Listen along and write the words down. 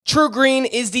TruGreen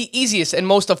is the easiest and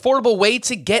most affordable way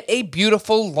to get a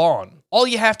beautiful lawn. All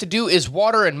you have to do is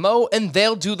water and mow, and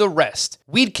they'll do the rest.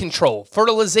 Weed control,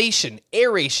 fertilization,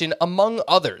 aeration, among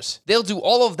others. They'll do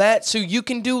all of that so you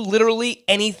can do literally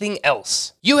anything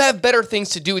else. You have better things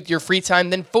to do with your free time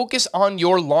than focus on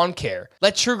your lawn care.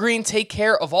 Let TruGreen take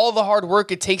care of all the hard work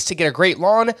it takes to get a great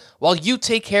lawn, while you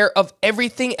take care of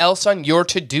everything else on your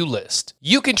to-do list.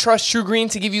 You can trust TruGreen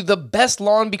to give you the best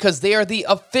lawn because they are the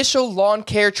official lawn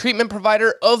care treatment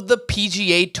provider of the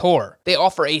PGA Tour. They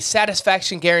offer a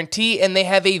satisfaction guarantee, and they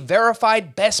have a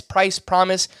verified best price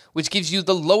promise, which gives you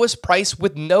the lowest price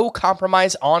with no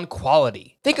compromise on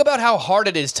quality. Think about how hard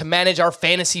it is to manage our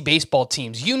fantasy baseball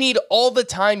teams. You need all the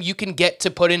time you can get to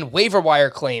put in waiver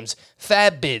wire claims,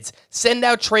 fab bids, send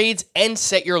out trades, and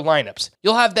set your lineups.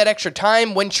 You'll have that extra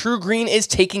time when TruGreen is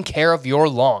taking care of your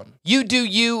lawn. You do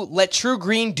you, let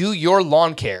TruGreen do your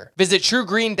lawn care. Visit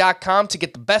TruGreen.com to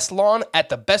get the best lawn at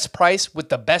the best price with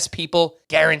the best people,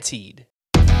 guaranteed.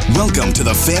 Welcome to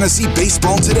the Fantasy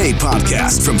Baseball Today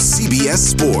podcast from CBS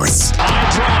Sports. High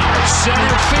drive,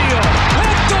 center field,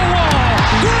 hit the wall,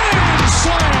 grand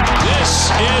slam.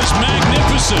 This is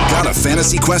magnificent. Got a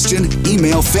fantasy question?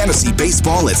 Email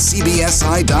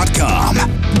fantasybaseball@cbsi.com.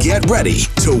 Get ready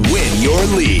to win your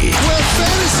league. Where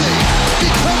fantasy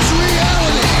becomes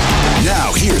reality.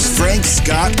 Now here's Frank,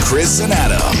 Scott, Chris, and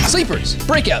Adam. Sleepers,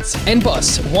 breakouts, and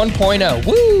busts 1.0.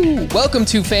 Woo! Welcome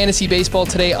to Fantasy Baseball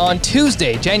Today on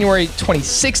Tuesday, January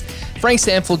 26th. Frank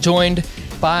Stanfield joined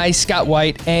by Scott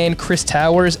White and Chris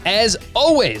Towers. As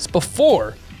always,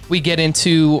 before we get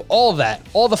into all that,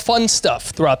 all the fun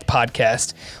stuff throughout the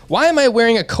podcast, why am I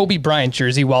wearing a Kobe Bryant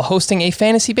jersey while hosting a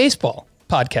fantasy baseball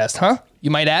podcast, huh?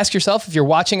 You might ask yourself if you're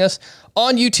watching us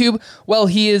on YouTube. Well,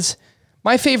 he is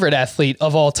my favorite athlete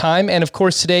of all time. And of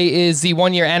course, today is the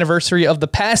 1-year anniversary of the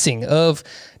passing of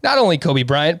not only Kobe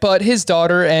Bryant, but his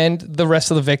daughter and the rest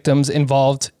of the victims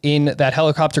involved in that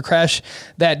helicopter crash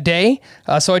that day.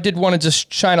 So I did want to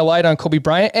just shine a light on Kobe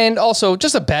Bryant, and also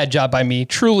just a bad job by me.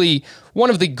 Truly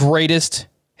one of the greatest.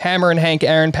 Hammer and Hank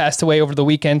Aaron passed away over the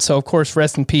weekend, so of course,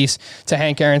 rest in peace to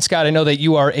Hank Aaron. Scott, I know that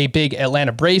you are a big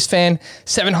Atlanta Braves fan.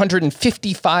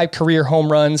 755 career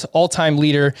home runs, all-time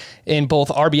leader in both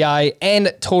RBI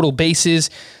and total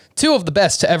bases. Two of the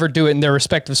best to ever do it in their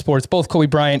respective sports, both Kobe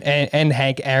Bryant and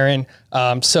Hank Aaron.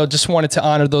 So just wanted to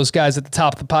honor those guys at the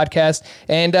top of the podcast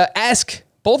and ask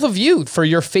both of you for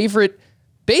your favorite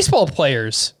baseball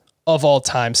players of all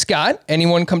time. Scott,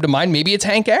 anyone come to mind? Maybe it's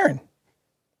Hank Aaron.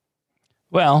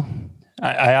 Well,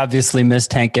 I obviously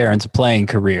missed Hank Aaron's playing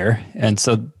career, and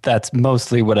so that's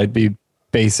mostly what I'd be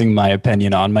basing my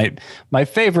opinion on. My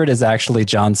favorite is actually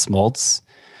John Smoltz,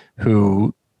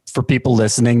 who, for people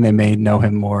listening, they may know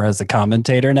him more as a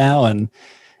commentator now, and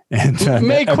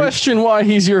may question why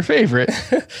he's your favorite.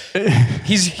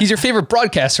 He's your favorite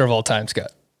broadcaster of all time,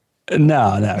 Scott.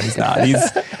 No, he's not. He's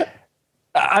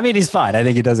fine. I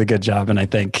think he does a good job, and I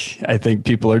think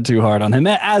people are too hard on him,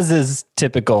 as is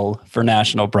typical for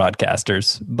national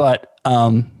broadcasters. But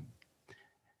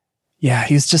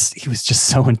he was just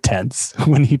so intense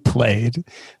when he played,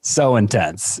 so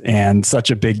intense, and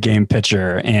such a big game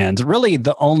pitcher, and really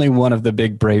the only one of the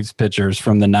big Braves pitchers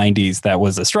from the 90s that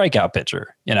was a strikeout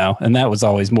pitcher, and that was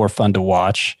always more fun to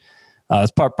watch.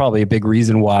 It's probably a big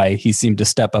reason why he seemed to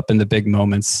step up in the big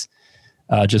moments,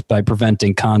 just by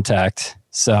preventing contact.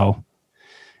 So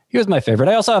he was my favorite.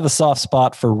 I also have a soft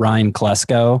spot for Ryan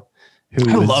Klesko. I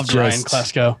loved Ryan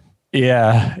Klesko.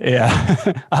 Yeah.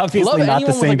 Obviously not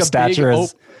the same stature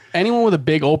as anyone with a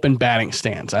big open batting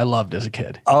stance. I loved as a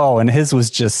kid. Oh, and his was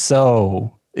just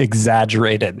so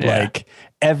exaggerated. Yeah. Like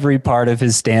every part of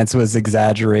his stance was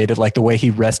exaggerated, like the way he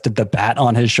rested the bat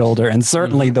on his shoulder, and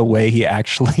certainly the way he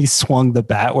actually swung the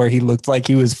bat, where he looked like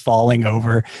he was falling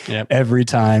over every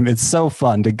time. It's so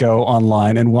fun to go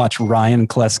online and watch Ryan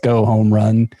Klesko home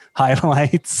run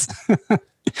highlights.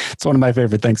 It's one of my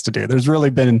favorite things to do. There's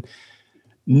really been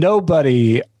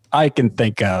nobody I can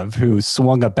think of who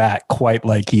swung a bat quite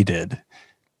like he did.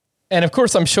 And of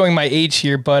course, I'm showing my age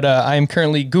here, but I am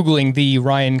currently Googling the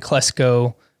Ryan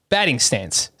Klesko batting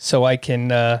stance, so I can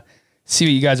see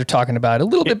what you guys are talking about a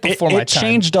little bit before my time. It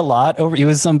changed a lot over. He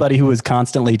was somebody who was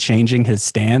constantly changing his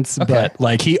stance, but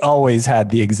like he always had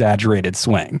the exaggerated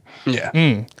swing.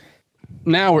 Yeah.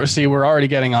 Now we're already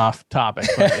getting off topic.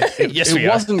 But it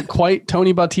wasn't quite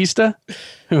Tony Bautista,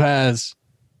 who has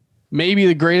maybe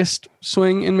the greatest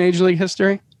swing in Major League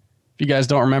history. If you guys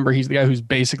don't remember, he's the guy who's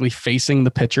basically facing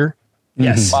the pitcher.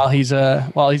 Yes. While he's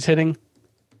hitting.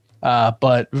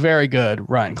 But very good,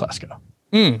 Ryan Klesko.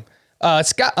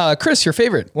 Scott, Chris, your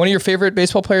favorite? One of your favorite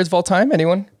baseball players of all time?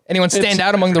 Anyone stand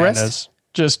out among the rest?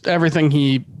 Just everything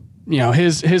he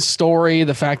his story,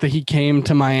 the fact that he came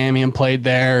to Miami and played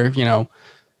there,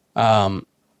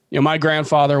 my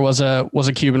grandfather was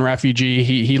a Cuban refugee.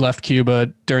 He left Cuba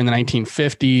during the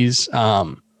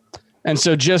 1950s. And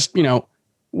so just,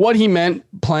 what he meant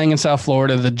playing in South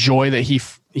Florida, the joy that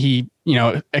he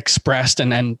expressed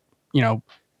and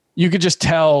you could just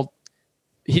tell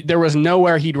there was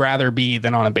nowhere he'd rather be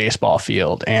than on a baseball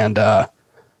field. And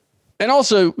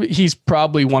also he's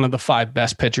probably one of the 5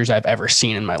 best pitchers I've ever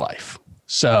seen in my life.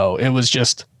 So it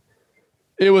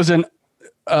was an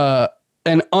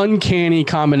uncanny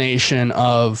combination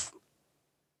of,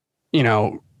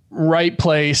 right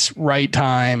place, right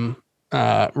time,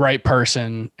 right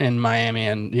person in Miami.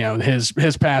 And,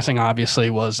 his passing obviously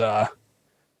was, there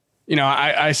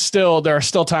are still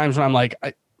times when I'm like,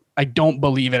 I don't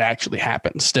believe it actually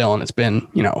happened still. And it's been,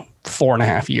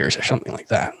 4.5 years or something like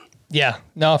that. Yeah,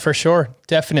 no, for sure.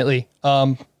 Definitely.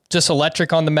 Just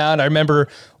electric on the mound. I remember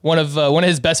one of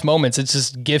his best moments. It's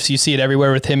just GIFs. You see it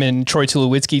everywhere with him and Troy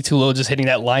Tulowitzki. Tulo just hitting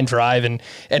that line drive and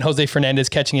Jose Fernandez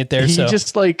catching it there.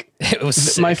 It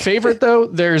was my favorite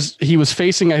though. He was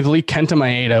facing, I believe, Kenta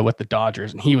Maeda with the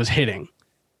Dodgers, and he was hitting.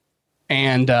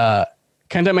 And Kenta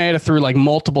Maeda threw like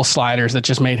multiple sliders that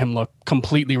just made him look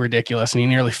completely ridiculous, and he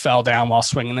nearly fell down while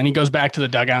swinging. Then he goes back to the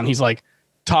dugout and he's like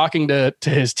talking to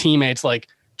his teammates, like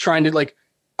trying to like.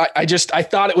 I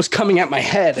thought it was coming at my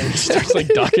head, and he starts like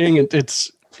ducking. And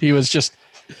he was just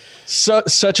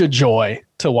such a joy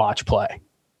to watch play.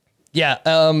 Yeah.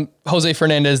 Jose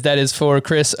Fernandez, that is for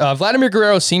Chris. Vladimir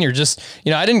Guerrero Sr., just,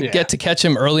 I didn't get to catch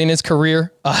him early in his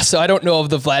career. So I don't know of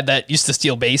the Vlad that used to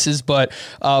steal bases, but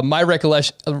my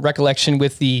recollection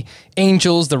with the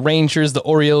Angels, the Rangers, the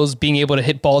Orioles, being able to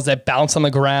hit balls that bounce on the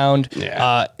ground,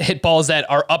 hit balls that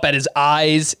are up at his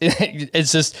eyes.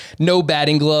 It's just no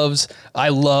batting gloves. I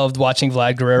loved watching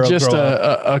Vlad Guerrero just grow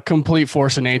up. A complete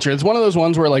force of nature. It's one of those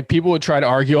ones where like people would try to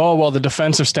argue, oh, well, the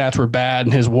defensive stats were bad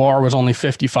and his WAR was only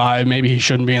 55. Maybe he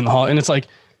shouldn't be in the Hall. And it's like,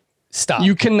 stop.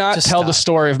 You cannot tell the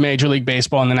story of Major League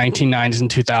Baseball in the 1990s and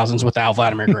 2000s without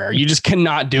Vladimir Guerrero. You just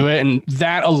cannot do it. And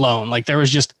that alone, like there was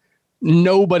just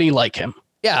nobody like him.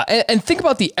 Yeah. And think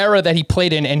about the era that he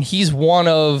played in. And he's one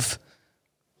of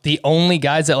the only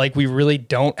guys that like we really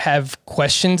don't have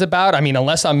questions about. I mean,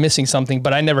 unless I'm missing something,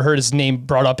 but I never heard his name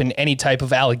brought up in any type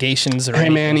of allegations or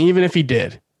anything. Man, even if he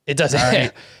did, it doesn't.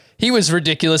 Right. He was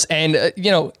ridiculous. And,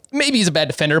 maybe he's a bad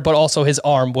defender, but also his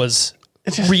arm was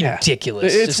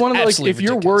ridiculous. It's one of the, like, if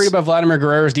you're worried about Vladimir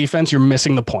Guerrero's defense, you're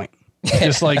missing the point.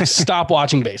 Just like stop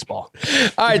watching baseball.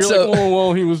 All right, so like,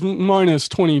 well, he was minus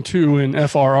 22 in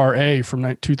FRRA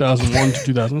from 2001 to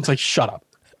 2000. It's like, shut up,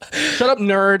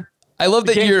 nerd. I love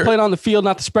that you're playing on the field,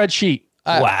 not the spreadsheet.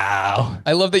 Wow.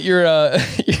 I love that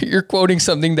you're quoting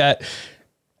something that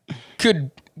could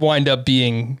wind up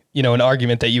being, an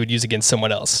argument that you would use against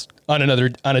someone else on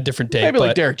a different day. Maybe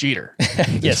like Derek Jeter.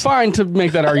 Yes. It's fine to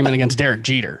make that argument against Derek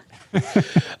Jeter.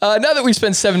 Now that we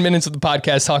spent 7 minutes of the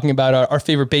podcast talking about our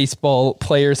favorite baseball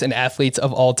players and athletes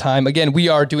of all time, again, we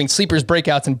are doing Sleepers,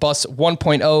 Breakouts, and Busts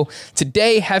 1.0.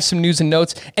 Today, have some news and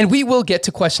notes, and we will get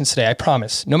to questions today, I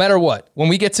promise. No matter what. When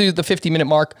we get to the 50-minute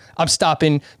mark, I'm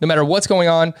stopping. No matter what's going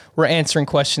on, we're answering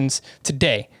questions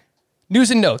today.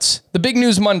 News and notes. The big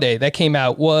news Monday that came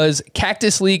out was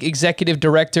Cactus League Executive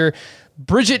Director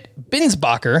Bridget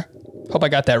Binsbacher, hope I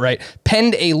got that right,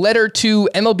 penned a letter to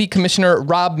MLB Commissioner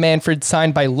Rob Manfred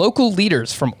signed by local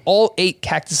leaders from all 8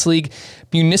 Cactus League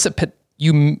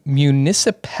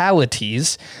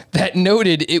municipalities that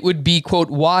noted it would be, quote,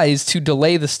 wise to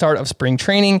delay the start of spring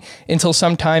training until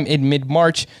sometime in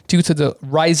mid-March due to the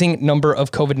rising number of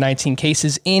COVID-19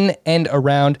 cases in and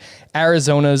around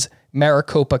Arizona's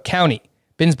Maricopa County.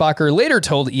 Binsbacher later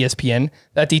told ESPN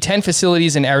that the 10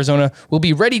 facilities in Arizona will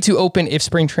be ready to open if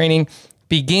spring training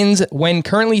begins when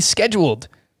currently scheduled.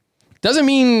 Doesn't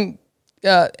mean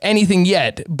anything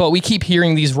yet, but we keep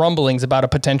hearing these rumblings about a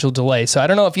potential delay. So I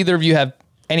don't know if either of you have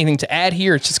anything to add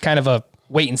here. It's just kind of a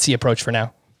wait and see approach for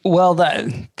now. Well,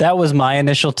 that was my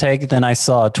initial take. Then I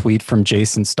saw a tweet from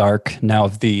Jason Stark, now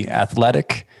of The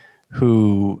Athletic,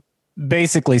 who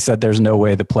basically said there's no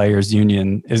way the players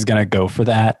union is going to go for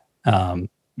that.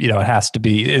 It has to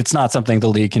be, it's not something the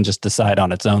league can just decide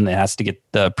on its own. It has to get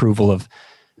the approval of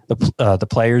the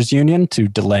players union to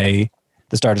delay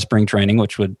the start of spring training,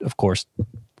 which would, of course,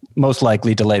 most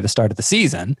likely delay the start of the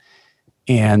season.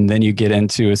 And then you get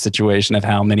into a situation of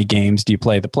how many games do you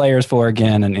play the players for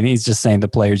again? And he's just saying the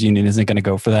players union isn't going to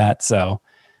go for that. So,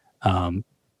 I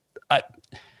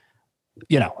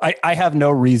have no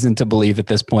reason to believe at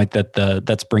this point that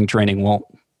that spring training won't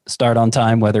start on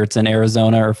time, whether it's in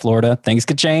Arizona or Florida. Things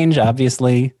could change.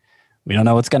 Obviously, we don't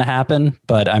know what's going to happen,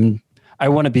 but I'm I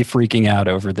wouldn't be freaking out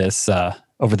over this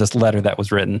letter that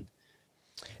was written.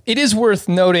 It is worth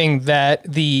noting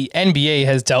that the NBA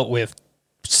has dealt with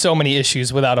so many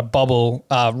issues without a bubble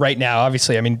right now.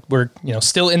 Obviously, I mean, we're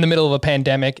still in the middle of a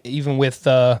pandemic, even with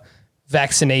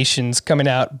vaccinations coming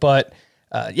out. But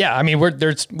I mean,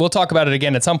 we'll talk about it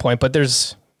again at some point. But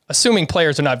assuming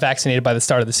players are not vaccinated by the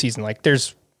start of the season, like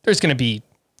there's going to be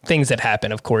things that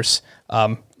happen, of course.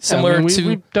 Similar to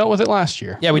we dealt with it last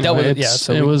year. Yeah, we dealt with it. Yeah,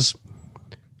 so it was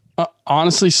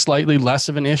honestly slightly less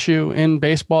of an issue in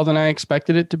baseball than I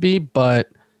expected it to be, but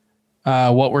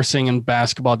what we're seeing in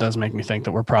basketball does make me think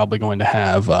that we're probably going to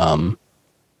have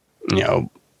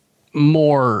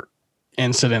more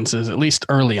incidences, at least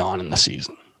early on in the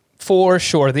season. For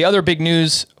sure. The other big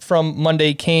news from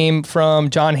Monday came from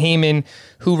John Heyman,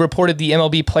 who reported the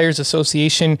MLB Players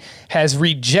Association has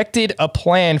rejected a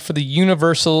plan for the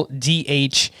universal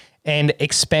DH and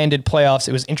expanded playoffs.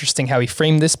 It was interesting how he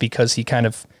framed this because he kind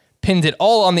of pinned it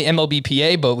all on the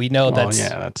MLBPA, but we know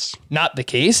that's not the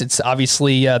case. It's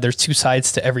obviously there's two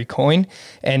sides to every coin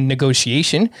and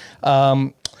negotiation.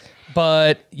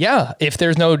 But yeah, if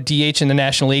there's no DH in the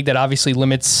National League, that obviously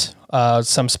limits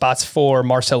some spots for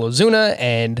Marcell Ozuna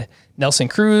and Nelson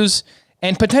Cruz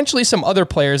and potentially some other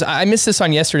players. I missed this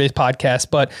on yesterday's podcast,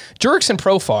 but Jurickson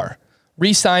Profar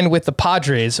re-signed with the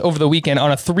Padres over the weekend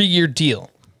on a 3-year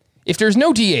deal. If there's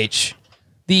no DH,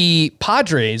 the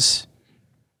Padres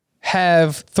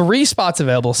have 3 spots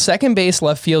available, second base,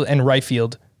 left field, and right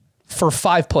field for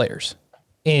 5 players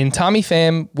in Tommy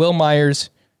Pham, Will Myers,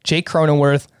 Jake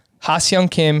Cronenworth, Ha-Seong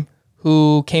Kim,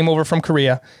 who came over from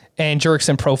Korea, and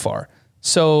Jurickson Profar.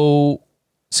 So,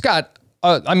 Scott,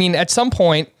 I mean, at some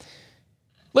point,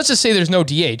 let's just say there's no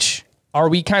DH. Are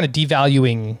we kind of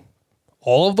devaluing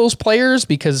all of those players?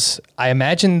 Because I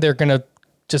imagine they're going to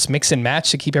just mix and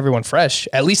match to keep everyone fresh,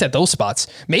 at least at those spots.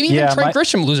 Maybe even Trent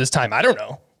Grisham loses time. I don't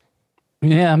know.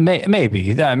 Yeah,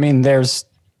 maybe. I mean, there's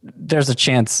a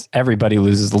chance everybody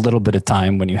loses a little bit of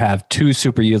time when you have 2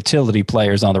 super utility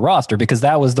players on the roster, because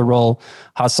that was the role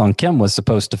Ha-Seong Kim was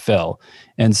supposed to fill.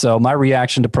 And so my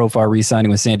reaction to Profar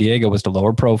re-signing with San Diego was to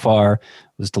lower Profar,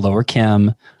 was to lower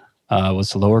Kim,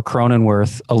 was to lower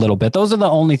Cronenworth a little bit. Those are the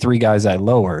only 3 guys I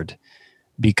lowered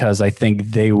because I think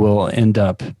they will end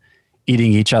up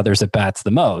eating each other's at-bats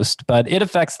the most. But it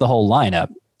affects the whole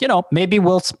lineup. Maybe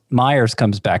Will Myers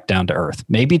comes back down to earth.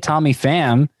 Maybe Tommy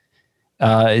Pham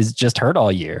is just hurt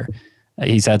all year.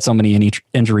 He's had so many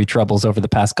injury troubles over the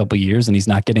past couple of years, and he's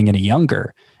not getting any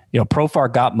younger.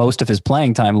 Profar got most of his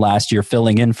playing time last year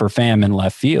filling in for Pham in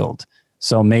left field.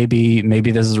 So maybe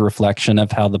this is a reflection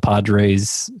of how the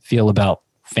Padres feel about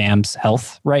Pham's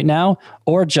health right now,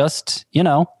 or just,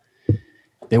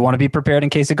 they want to be prepared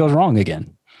in case it goes wrong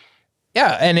again.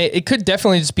 Yeah, and it could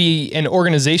definitely just be an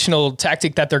organizational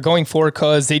tactic that they're going for,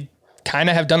 because they kind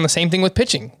of have done the same thing with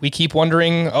pitching. We keep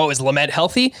wondering, is Lamet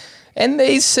healthy? And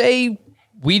they say,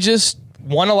 we just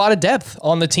want a lot of depth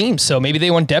on the team. So maybe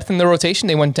they want depth in the rotation.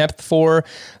 They want depth for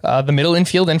the middle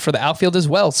infield and for the outfield as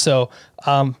well. So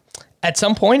at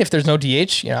some point, if there's no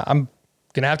DH, I'm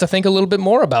going to have to think a little bit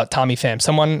more about Tommy Pham,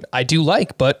 someone I do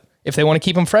like, but if they want to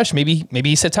keep him fresh, maybe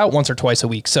he sits out once or twice a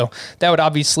week. So that would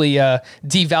obviously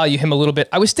devalue him a little bit.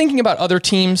 I was thinking about other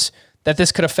teams that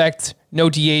this could affect. No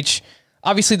DH.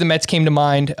 Obviously, the Mets came to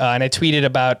mind, and I tweeted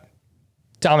about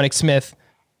Dominic Smith,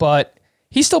 but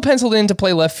he's still penciled in to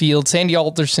play left field. Sandy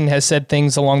Alderson has said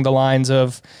things along the lines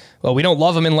of, well, we don't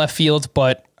love him in left field,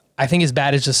 but I think his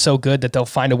bat is just so good that they'll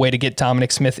find a way to get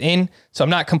Dominic Smith in. So I'm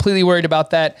not completely worried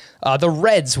about that. The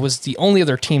Reds was the only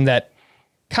other team that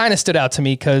kind of stood out to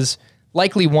me, because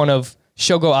likely one of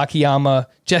Shogo Akiyama,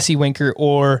 Jesse Winker,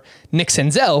 or Nick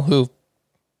Senzel, who,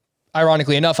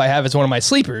 ironically enough, I have as one of my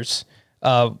sleepers,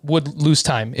 would lose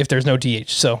time if there's no DH.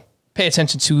 So pay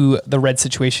attention to the Red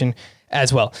situation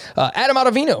as well. Adam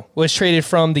Ottavino was traded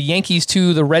from the Yankees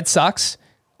to the Red Sox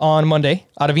on Monday.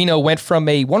 Ottavino went from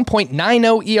a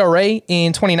 1.90 ERA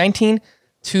in 2019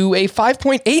 to a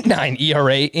 5.89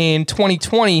 ERA in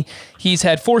 2020. He's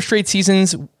had 4 straight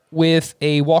seasons with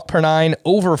a walk per 9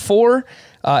 over 4,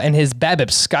 and his BABIP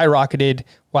skyrocketed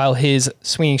while his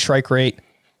swinging strike rate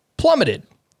plummeted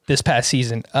this past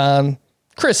season.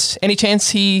 Chris, any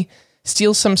chance he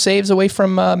steals some saves away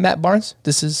from Matt Barnes?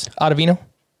 This is Ottavino.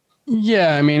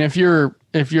 Yeah, I mean, if you're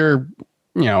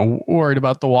worried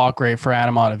about the walk rate for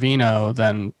Adam Ottavino,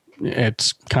 then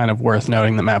it's kind of worth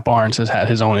noting that Matt Barnes has had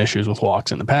his own issues with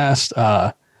walks in the past,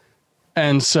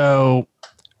 and so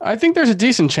I think there's a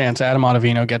decent chance Adam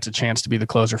Ottavino gets a chance to be the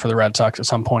closer for the Red Sox at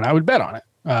some point. I would bet on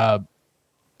it.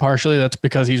 Partially that's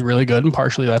because he's really good, and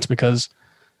partially that's because,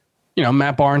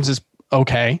 Matt Barnes is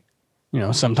okay.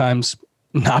 Sometimes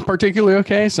not particularly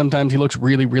okay. Sometimes he looks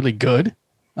really, really good.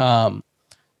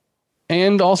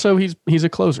 And also he's a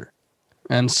closer.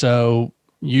 And so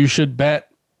you should bet,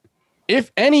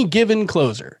 if any given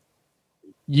closer,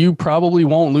 you probably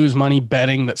won't lose money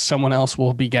betting that someone else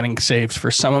will be getting saved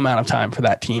for some amount of time for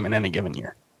that team in any given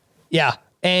year. Yeah.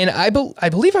 And I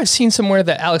believe I've seen somewhere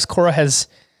that Alex Cora has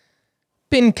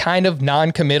been kind of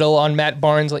non-committal on Matt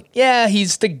Barnes. Like, yeah,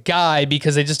 he's the guy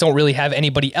because they just don't really have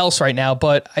anybody else right now.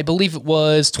 But I believe it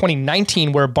was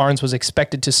 2019 where Barnes was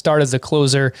expected to start as a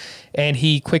closer, and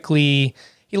he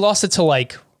lost it to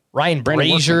like Ryan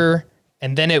Brazier,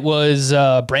 and then it was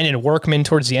Brandon Workman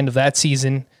towards the end of that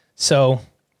season. So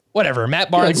whatever,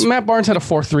 Matt Barnes. Yeah, like Matt Barnes had a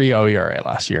 4.30 ERA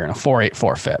last year and a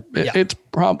 4.84 FIP. It's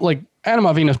probably like Adam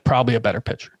Ottavino's probably a better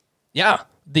pitcher. Yeah,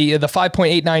 the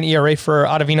 5.89 ERA for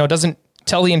Ottavino doesn't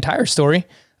tell the entire story.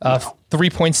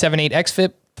 3.78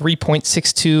 xFIP,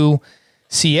 3.62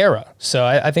 Sierra. So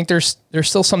I think there's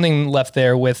still something left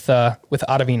there with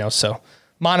Ottavino. So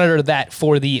monitor that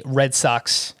for the Red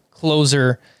Sox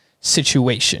closer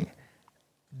situation.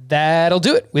 That'll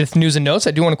do it with news and notes.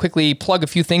 I do want to quickly plug a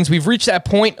few things. We've reached that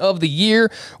point of the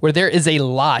year where there is a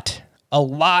lot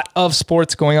of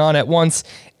sports going on at once.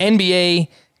 NBA,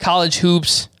 college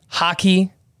hoops,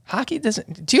 hockey. Do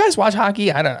you guys watch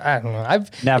hockey? I don't know.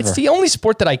 Never. It's the only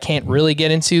sport that I can't really get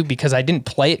into because I didn't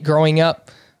play it growing up.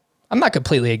 I'm not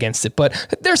completely against it,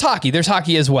 but there's hockey. There's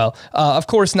hockey as well. Of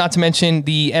course, not to mention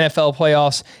the NFL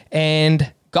playoffs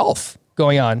and golf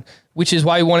going on, which is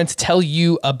why we wanted to tell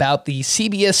you about the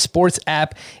CBS Sports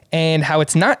app and how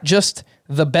it's not just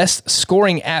the best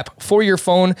scoring app for your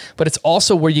phone, but it's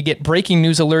also where you get breaking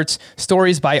news alerts,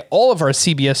 stories by all of our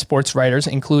CBS Sports writers,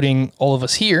 including all of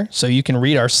us here, so you can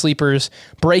read our sleepers,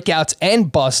 breakouts,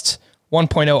 and busts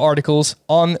 1.0 articles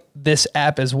on this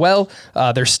app as well.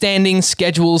 Their standings,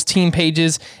 schedules, team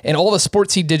pages, and all the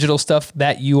Sportsy digital stuff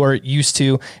that you are used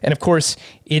to. And of course,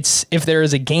 if there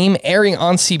is a game airing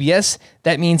on CBS,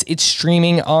 that means it's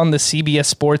streaming on the CBS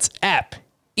Sports app.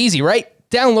 Easy, right?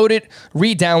 Download it,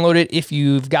 re-download it if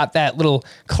you've got that little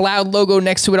cloud logo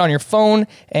next to it on your phone.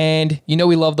 And you know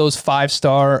we love those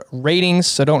 5-star ratings,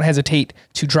 so don't hesitate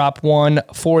to drop one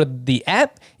for the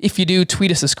app. If you do,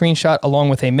 tweet us a screenshot along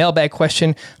with a mailbag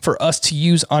question for us to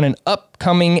use on an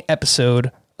upcoming episode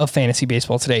of Fantasy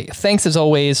Baseball Today. Thanks as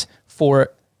always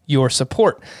for your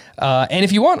support. And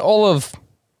if you want all of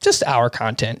just our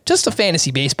content, just the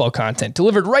fantasy baseball content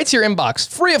delivered right to your inbox,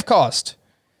 free of cost,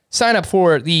 sign up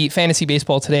for the Fantasy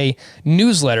Baseball Today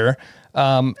newsletter.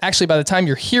 Actually, by the time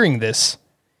you're hearing this,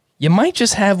 you might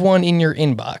just have one in your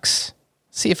inbox.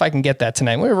 See if I can get that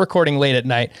tonight. We're recording late at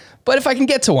night, but if I can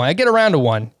get to one, I get around to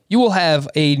one, you will have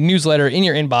a newsletter in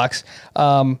your inbox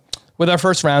with our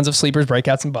first rounds of sleepers,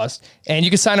 breakouts, and busts. And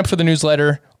you can sign up for the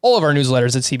newsletter, all of our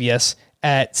newsletters at CBS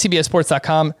at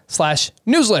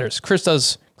cbssports.com/newsletters. Chris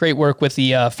does great work with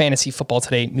the Fantasy Football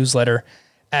Today newsletter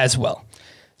as well.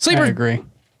 Sleepers, I agree.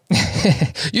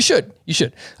 You should.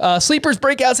 Sleepers,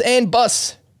 breakouts, and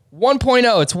busts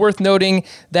 1.0. It's worth noting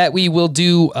that we will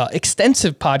do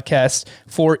extensive podcasts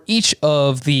for each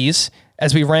of these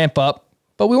as we ramp up,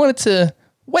 but we wanted to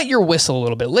wet your whistle a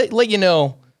little bit, let you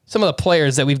know some of the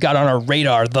players that we've got on our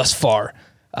radar thus far.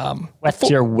 Wet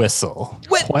your whistle.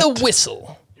 Wet the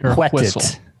whistle. Wet whistle.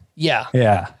 it. Yeah.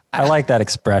 Yeah. I like that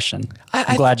expression.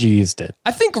 I'm glad you used it.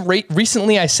 I think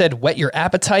recently I said whet your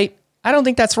appetite. I don't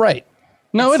think that's right.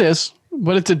 No, it is,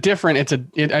 but it's a different.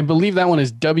 I believe that one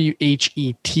is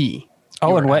WHET.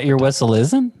 Oh, and wet your whistle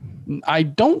isn't? I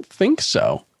don't think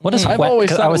so. What is wet?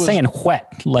 I was saying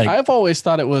wet. Like I've always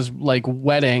thought it was like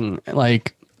wetting,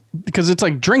 like because it's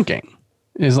like drinking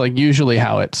is like usually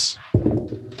how it's.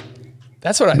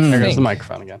 That's what I There goes think. the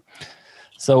microphone again.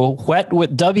 So wet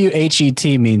with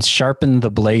WHET means sharpen the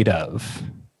blade of,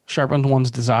 Sharpen one's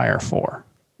desire for.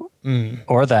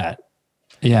 or that.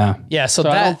 Yeah. Yeah, so I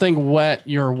that don't think wet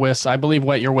your whistle. I believe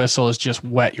wet your whistle is just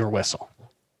wet your whistle.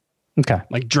 Okay.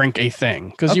 Like drink a thing.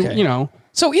 Because Okay. you know,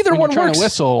 so either when one you're trying works. to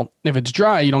whistle, if it's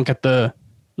dry, you don't get the,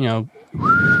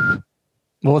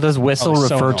 Well, does whistle Oh,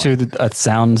 so refer to a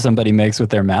sound somebody makes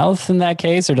with their mouth in that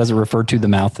case, or does it refer to the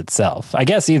mouth itself? I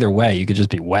guess either way, you could just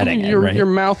be wetting it, right? your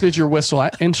mouth is your whistle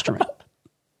instrument.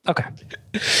 Okay.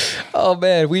 Oh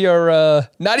man, we are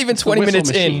not even 20 whistle minutes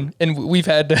machine. in, and we've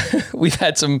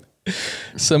had some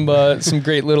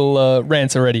great little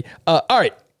rants already. All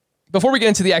right, before we get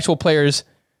into the actual players,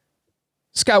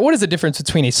 Scott, what is the difference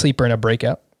between a sleeper and a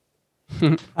breakout?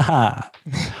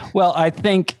 Well, I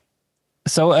think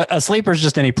so. A sleeper is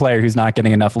just any player who's not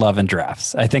getting enough love in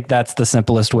drafts. I think that's the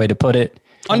simplest way to put it.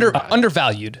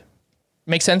 Undervalued.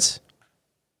 Make sense?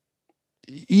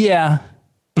 Yeah.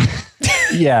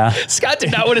 Yeah. Scott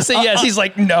did not want to say yes. He's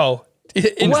like, no.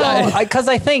 Well, because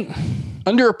I think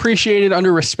underappreciated,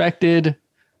 underrespected,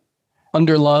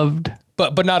 underloved,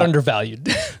 but not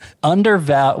undervalued.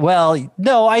 Undervalued. Well,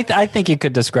 no, I think you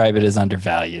could describe it as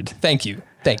undervalued. Thank you,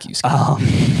 Scott.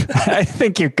 I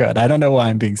think you could. I don't know why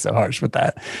I'm being so harsh with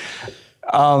that.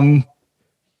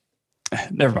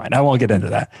 Never mind. I won't get into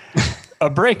that. A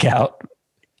breakout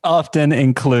often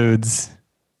includes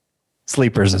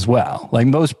sleepers as well. Like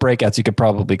most breakouts, you could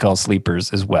probably call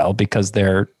sleepers as well because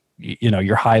they're,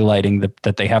 you're highlighting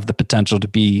that they have the potential to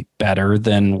be better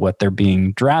than what they're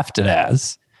being drafted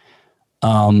as.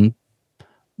 But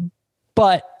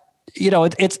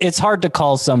it's hard to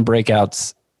call some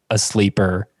breakouts a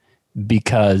sleeper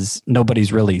because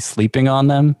nobody's really sleeping on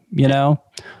them,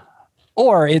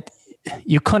 or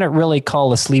you couldn't really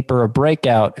call a sleeper a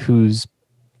breakout who's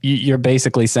you're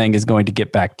basically saying is going to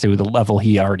get back to the level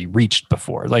he already reached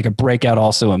before. Like a breakout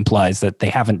also implies that they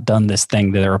haven't done this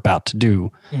thing that they're about to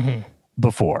do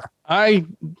before. I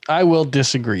will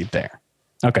disagree there.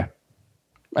 Okay.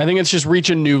 I think it's just reach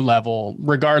a new level,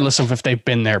 regardless of if they've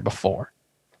been there before.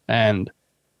 And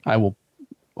I will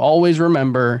always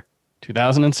remember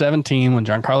 2017 when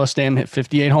Giancarlo Stanton hit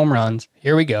 58 home runs.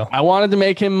 Here we go. I wanted to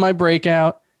make him my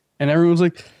breakout. And everyone's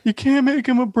like, you can't make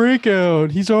him a breakout.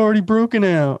 He's already broken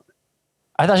out.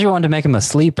 I thought you wanted to make him a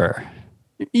sleeper.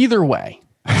 Either way,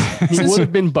 he would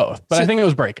have been both. But I think it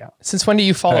was breakout. Since when do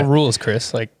you follow rules,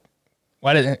 Chris? Like,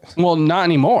 why did it? Well, not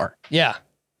anymore. Yeah,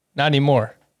 not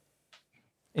anymore.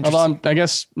 Although I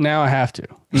guess now I have to.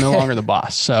 I'm no longer the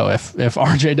boss. So if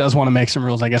RJ does want to make some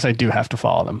rules, I guess I do have to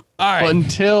follow them. All right. But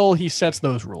until he sets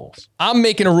those rules. I'm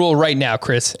making a rule right now,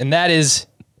 Chris. And that is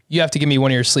you have to give me one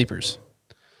of your sleepers.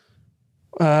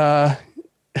 Do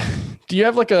you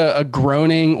have like a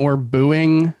groaning or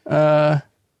booing sound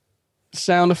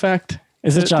effect?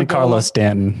 Is it Giancarlo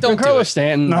Stanton? Giancarlo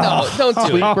Stanton. No, don't do it.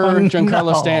 Sleeper,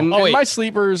 Giancarlo Stanton. Oh, wait. My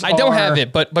sleepers I don't have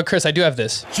it, but Chris, I do have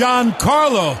this.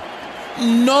 Giancarlo.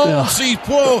 Non si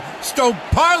può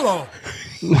stopparlo.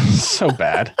 So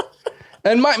bad.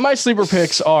 And my sleeper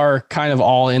picks are kind of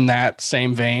all in that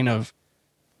same vein of,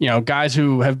 guys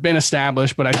who have been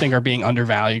established, but I think are being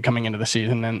undervalued coming into the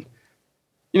season. And,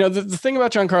 the thing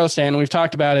about Giancarlo Stanton, we've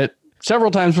talked about it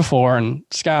several times before, and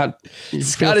Scott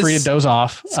feel free to doze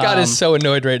off. Scott is so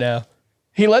annoyed right now.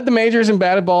 He led the majors in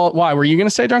batted ball. Why? Were you going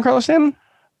to say Giancarlo Stanton?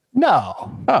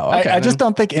 No. Oh, okay. I just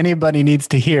don't think anybody needs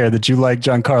to hear that you like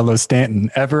Giancarlo Stanton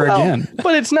ever again.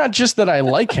 But it's not just that I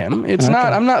like him. It's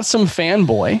not. I'm not some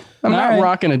fanboy. I'm not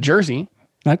rocking a jersey.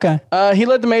 Okay. He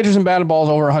led the majors in batted balls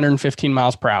over 115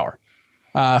 miles per hour.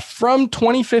 From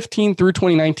 2015 through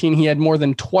 2019, he had more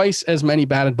than twice as many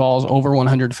batted balls over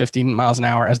 115 miles an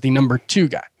hour as the number 2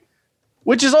 guy,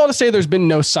 which is all to say there's been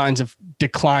no signs of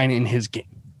decline in his game.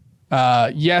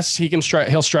 Yes, he can strike.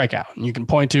 He'll strike out. And you can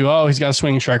point to, he's got a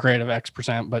swinging strike rate of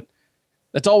X%, but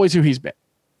that's always who he's been.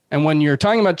 And when you're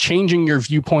talking about changing your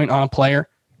viewpoint on a player,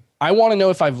 I want to know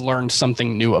if I've learned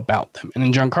something new about them. And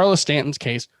in Giancarlo Stanton's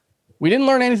case, we didn't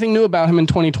learn anything new about him in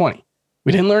 2020.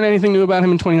 We didn't learn anything new about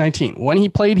him in 2019. When he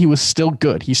played, he was still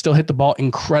good. He still hit the ball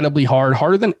incredibly hard,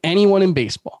 harder than anyone in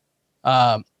baseball.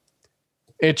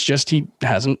 It's just he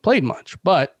hasn't played much.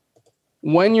 But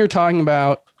when you're talking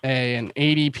about an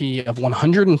ADP of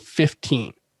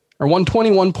 115 or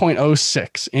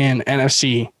 121.06 in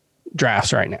NFC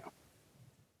drafts right now,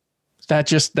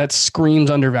 that screams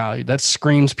undervalued. That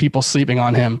screams people sleeping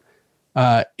on him.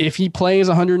 If he plays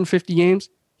 150 games,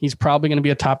 he's probably going to be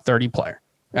a top 30 player.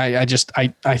 I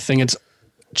think it's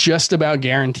just about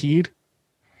guaranteed.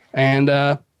 And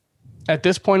at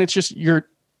this point, it's just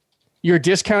you're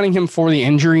discounting him for the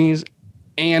injuries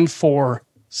and for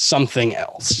something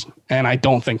else. And I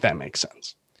don't think that makes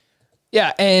sense.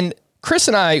 Yeah, and Chris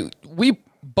and we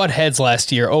butt heads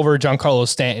last year over Giancarlo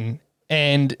Stanton.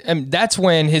 And that's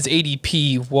when his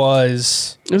ADP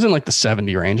was... It was in like the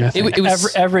 70 range, I think. It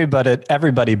was,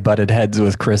 everybody butted heads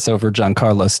with Chris over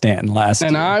Giancarlo Stanton last year.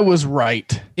 And I was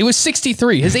right. It was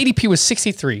 63. His ADP was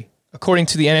 63, according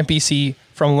to the NFBC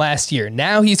from last year.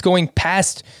 Now he's going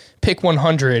past pick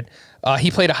 100.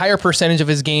 He played a higher percentage of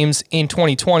his games in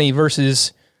 2020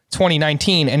 versus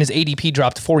 2019, and his ADP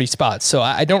dropped 40 spots. So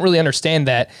I don't really understand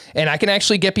that. And I can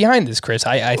actually get behind this, Chris.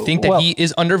 I think that he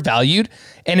is undervalued,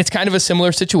 and it's kind of a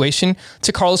similar situation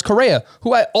to Carlos Correa,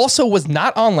 who I also was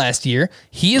not on last year.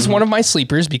 He is one of my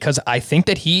sleepers because I think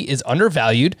that he is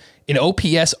undervalued. In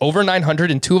OPS over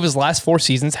 900 in 2 of his last 4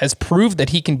 seasons, has proved that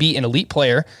he can be an elite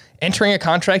player entering a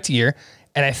contract year.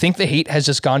 And I think the hate has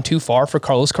just gone too far for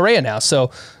Carlos Correa now.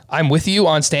 So I'm with you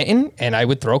on Stanton, and I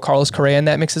would throw Carlos Correa in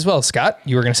that mix as well. Scott,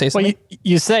 you were going to say something? Well,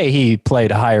 you say he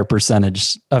played a higher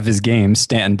percentage of his games,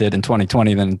 Stanton did in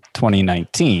 2020 than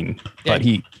 2019, but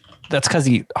that's because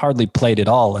he hardly played at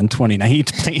all in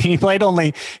 2019. He played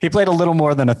a little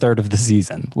more than a third of the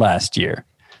season last year.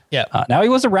 Yeah. Now he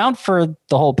was around for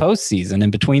the whole postseason. In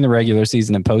between the regular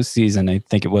season and postseason, I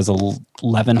think it was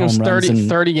 11 home runs.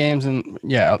 30 games and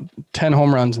 10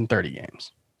 home runs in 30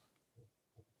 games.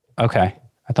 Okay.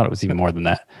 I thought it was even more than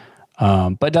that.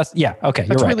 But that's, okay. That's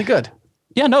you're right. really good.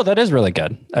 Yeah, no, that is really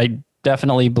good. I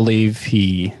definitely believe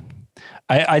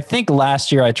I think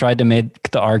last year I tried to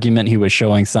make the argument he was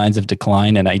showing signs of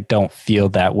decline, and I don't feel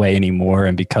that way anymore.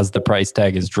 And because the price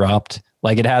tag has dropped,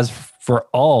 like it has for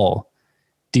all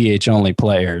DH only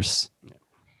players,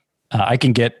 I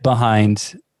can get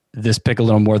behind this pick a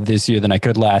little more this year than I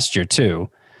could last year too.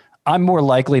 I'm more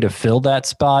likely to fill that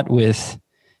spot with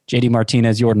JD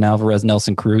Martinez, Jordan Alvarez,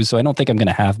 Nelson Cruz. So I don't think I'm going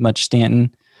to have much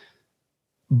Stanton,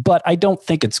 but I don't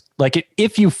think it's like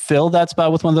if you fill that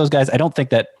spot with one of those guys, I don't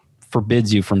think that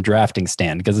forbids you from drafting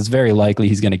Stanton, because it's very likely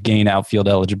he's going to gain outfield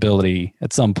eligibility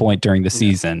at some point during the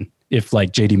season. If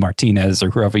like JD Martinez or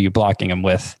whoever you're blocking him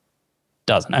with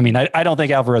doesn't. I mean, I don't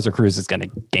think Alvarez or Cruz is going to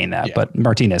gain that, but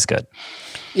Martinez could.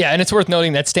 Yeah, and it's worth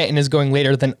noting that Stanton is going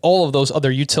later than all of those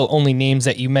other util-only names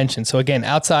that you mentioned. So again,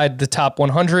 outside the top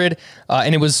 100,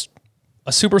 and it was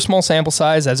a super small sample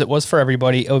size, as it was for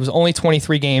everybody. It was only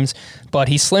 23 games, but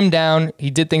he slimmed down.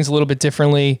 He did things a little bit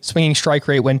differently. Swinging strike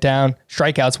rate went down.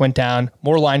 Strikeouts went down.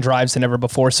 More line drives than ever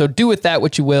before. So do with that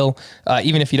what you will.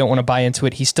 Even if you don't want to buy into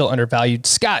it, he's still undervalued.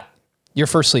 Scott, your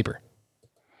first sleeper.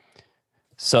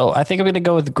 So I think I'm going to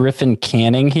go with Griffin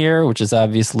Canning here, which is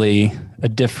obviously a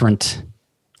different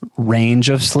range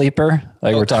of sleeper.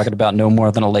 Like we're talking about no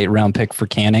more than a late round pick for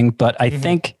Canning, but I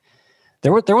think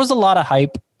there was a lot of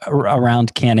hype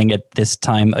around Canning at this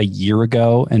time a year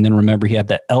ago. And then remember, he had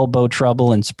that elbow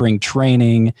trouble in spring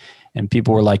training, and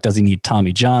people were like, does he need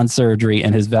Tommy John surgery?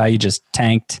 And his value just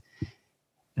tanked.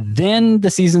 Then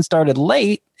the season started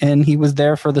late and he was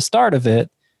there for the start of it.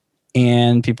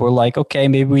 And people were like, okay,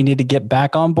 maybe we need to get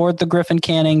back on board the Griffin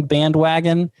Canning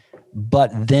bandwagon.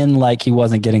 But then like he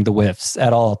wasn't getting the whiffs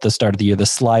at all at the start of the year. The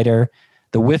slider,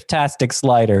 the whiff-tastic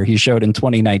slider he showed in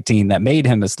 2019 that made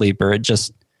him a sleeper.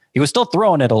 He was still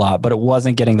throwing it a lot, but it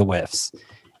wasn't getting the whiffs.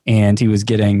 And he was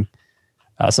getting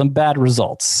some bad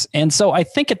results. And so I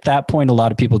think at that point, a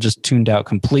lot of people just tuned out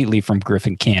completely from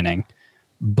Griffin Canning.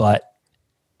 But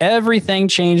everything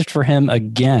changed for him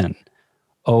again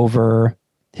over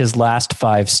his last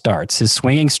 5 starts. His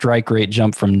swinging strike rate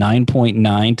jumped from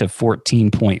 9.9 to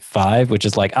 14.5, which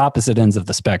is like opposite ends of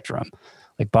the spectrum,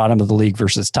 like bottom of the league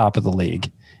versus top of the league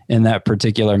in that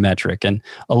particular metric. And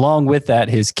along with that,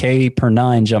 his K per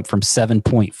 9 jumped from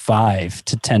 7.5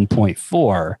 to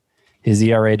 10.4. His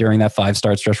ERA during that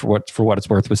 5-start stretch, for what it's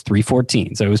worth, was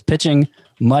 3.14. So he was pitching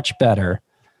much better.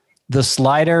 The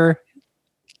slider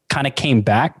kind of came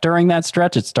back during that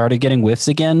stretch. It started getting whiffs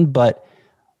again, but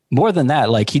more than that,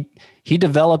 like he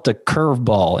developed a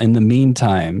curveball in the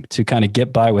meantime to kind of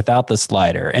get by without the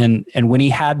slider. And when he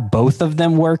had both of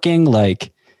them working,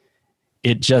 like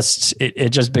it just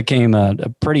became a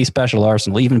pretty special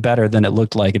arsenal, even better than it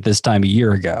looked like at this time a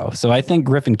year ago. So I think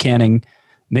Griffin Canning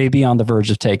may be on the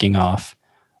verge of taking off.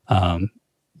 I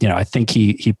think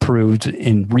he proved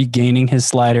in regaining his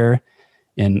slider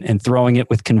and throwing it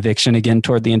with conviction again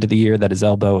toward the end of the year that his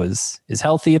elbow is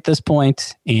healthy at this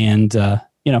point, and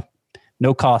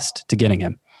no cost to getting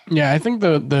him. Yeah, I think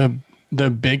the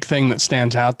big thing that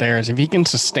stands out there is if he can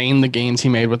sustain the gains he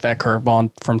made with that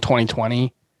curveball from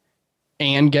 2020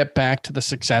 and get back to the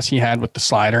success he had with the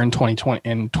slider in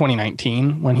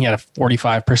 2019 when he had a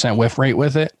 45% whiff rate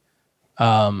with it.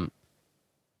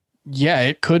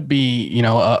 It could be,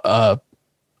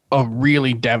 a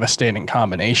really devastating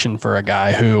combination for a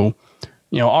guy who,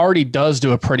 already does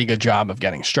do a pretty good job of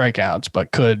getting strikeouts,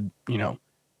 but could,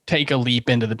 take a leap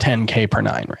into the 10K per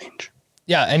 9 range.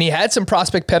 Yeah, and he had some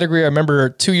prospect pedigree. I remember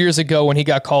 2 years ago when he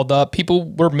got called up, people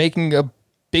were making a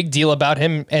big deal about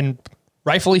him, and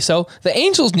rightfully so. The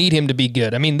Angels need him to be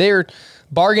good. I mean, they're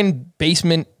bargain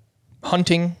basement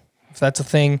hunting, if that's a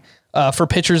thing, for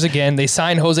pitchers again. They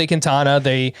signed Jose Quintana.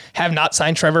 They have not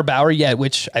signed Trevor Bauer yet,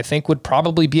 which I think would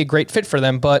probably be a great fit for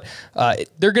them, but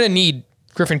they're going to need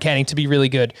Griffin Canning to be really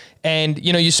good. And,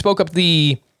 you spoke up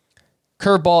the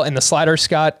curveball and the slider,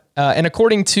 Scott, and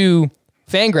according to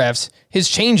Fangraphs, his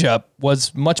changeup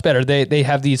was much better. They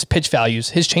have these pitch values.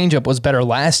 His changeup was much better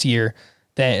last year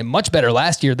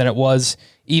than it was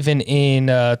even in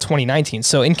 2019.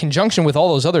 So in conjunction with all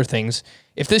those other things,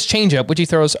 if this changeup, which he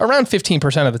throws around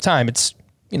 15% of the time, it's,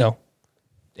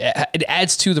 it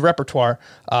adds to the repertoire.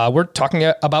 We're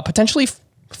talking about potentially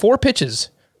 4 pitches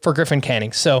for Griffin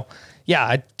Canning. So, yeah,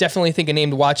 I definitely think a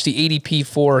name to watch. The ADP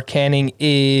for Canning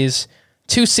is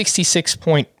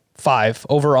 266.5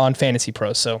 over on Fantasy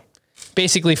Pros. So,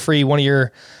 basically free, one of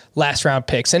your last round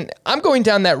picks. And I'm going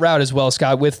down that route as well,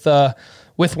 Scott, with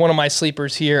one of my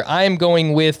sleepers here. I am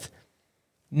going with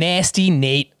Nasty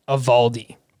Nate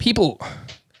Eovaldi.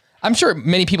 I'm sure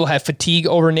many people have fatigue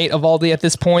over Nate Eovaldi at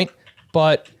this point,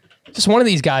 but just one of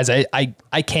these guys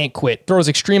I can't quit. Throws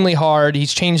extremely hard.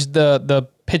 He's changed the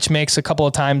pitch mix a couple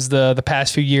of times the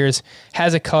past few years.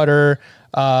 Has a cutter,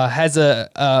 has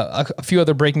a few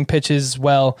other breaking pitches as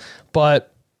well.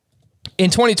 But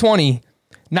in 2020,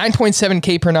 9.7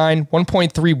 K per 9,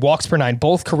 1.3 walks per 9,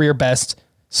 both career best,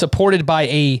 supported by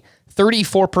a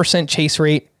 34% chase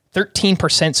rate,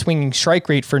 13% swinging strike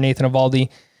rate for Nathan Eovaldi.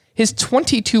 His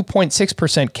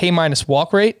 22.6% K-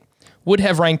 walk rate would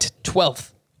have ranked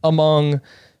 12th among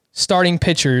starting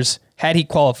pitchers had he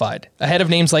qualified, ahead of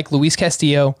names like Luis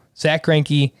Castillo, Zach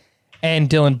Greinke, and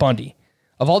Dylan Bundy.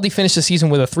 Eovaldi finished the season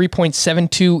with a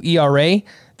 3.72 ERA.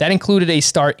 That included a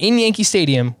start in Yankee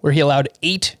Stadium where he allowed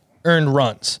 8 earned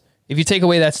runs. If you take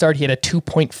away that start, he had a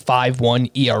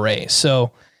 2.51 ERA.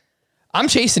 So I'm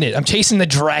chasing it. I'm chasing the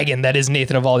dragon that is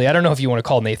Nathan Eovaldi. I don't know if you want to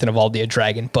call Nathan Eovaldi a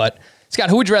dragon, but Scott,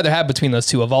 who would you rather have between those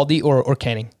two, Eovaldi or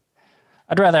Canning?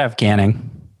 I'd rather have Canning.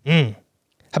 How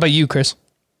about you, Chris?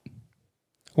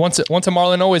 Once a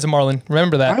Marlin, always a Marlin.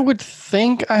 Remember that. I would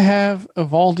think I have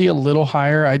Eovaldi a little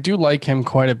higher. I do like him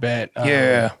quite a bit.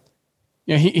 Yeah.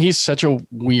 He's such a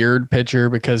weird pitcher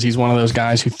because he's one of those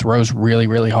guys who throws really,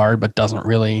 really hard, but doesn't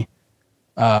really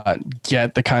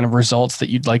get the kind of results that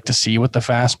you'd like to see with the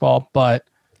fastball. But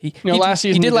last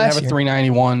season he did have a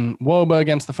 391 WOBA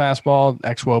against the fastball.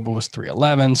 Ex-WOBA was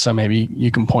 311, so maybe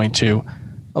you can point to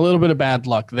a little bit of bad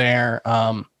luck there.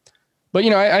 But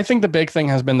I think the big thing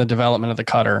has been the development of the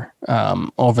cutter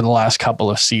over the last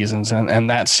couple of seasons, and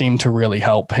that seemed to really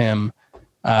help him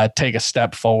take a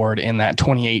step forward in that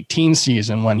 2018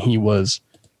 season when he was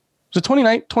it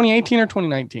 2018 or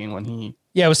 2019 when he?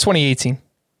 Yeah, it was 2018.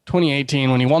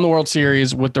 2018 when he won the World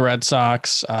Series with the Red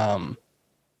Sox.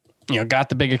 Got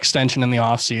the big extension in the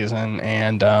offseason,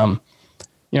 and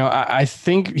I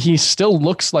think he still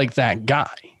looks like that guy.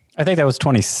 I think that was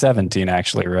 2017,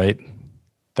 actually, right?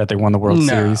 That they won the World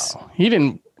Series. He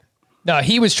didn't. No,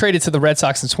 he was traded to the Red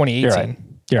Sox in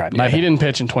 2018. You're right. Yeah, he didn't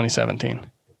pitch in 2017.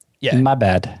 Yeah. My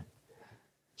bad.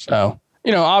 So,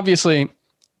 obviously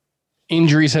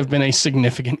injuries have been a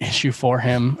significant issue for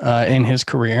him in his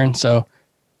career. And so,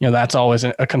 that's always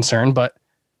a concern. But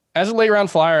as a late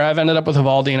round flyer, I've ended up with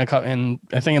Eovaldi in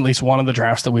I think at least one of the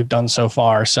drafts that we've done so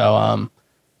far. So,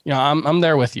 I'm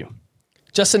there with you.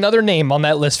 Just another name on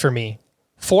that list for me.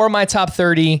 4 of my top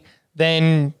 30,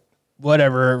 then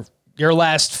whatever, your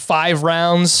last 5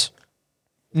 rounds,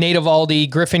 Nate Eovaldi,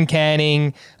 Griffin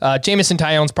Canning, Jameson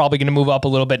Taillon's probably going to move up a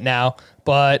little bit now,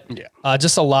 but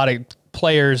just a lot of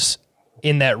players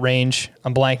in that range.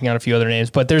 I'm blanking on a few other names,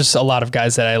 but there's a lot of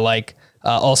guys that I like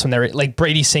also in there, like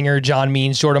Brady Singer, John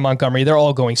Means, Jordan Montgomery. They're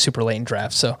all going super late in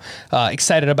drafts, so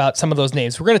excited about some of those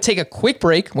names. We're going to take a quick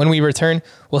break. When we return,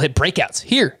 we'll hit breakouts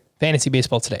here, Fantasy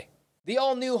Baseball Today. The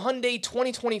all-new Hyundai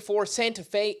 2024 Santa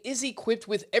Fe is equipped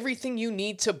with everything you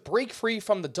need to break free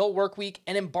from the dull work week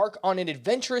and embark on an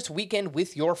adventurous weekend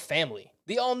with your family.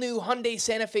 The all-new Hyundai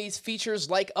Santa Fe's features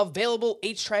like available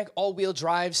H-Track all-wheel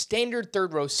drive, standard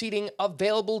third-row seating,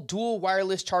 available dual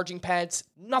wireless charging pads.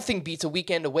 Nothing beats a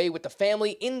weekend away with the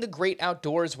family in the great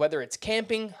outdoors, whether it's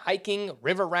camping, hiking,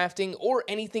 river rafting, or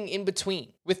anything in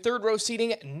between. With third-row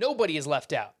seating, nobody is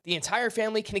left out. The entire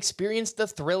family can experience the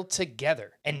thrill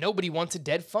together, and nobody wants a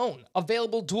dead phone.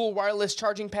 Available dual wireless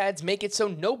charging pads make it so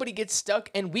nobody gets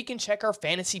stuck, and we can check our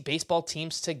fantasy baseball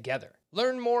teams together.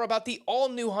 Learn more about the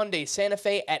all-new Hyundai Santa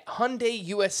Fe at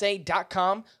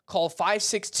HyundaiUSA.com. Call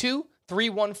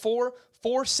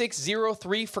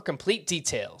 562-314-4603 for complete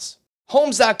details.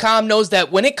 Homes.com knows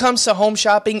that when it comes to home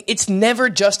shopping, it's never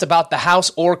just about the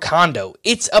house or condo.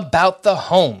 It's about the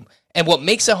home. And what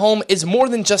makes a home is more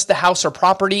than just the house or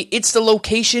property, it's the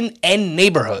location and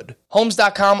neighborhood.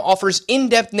 Homes.com offers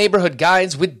in-depth neighborhood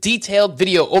guides with detailed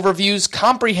video overviews,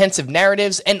 comprehensive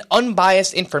narratives, and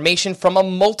unbiased information from a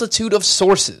multitude of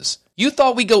sources. You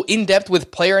thought we'd go in-depth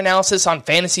with player analysis on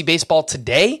Fantasy Baseball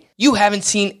Today? You haven't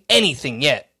seen anything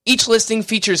yet. Each listing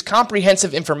features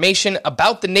comprehensive information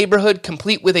about the neighborhood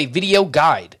complete with a video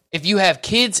guide. If you have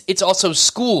kids, it's also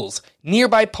schools,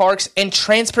 nearby parks, and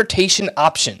transportation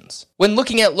options. When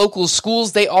looking at local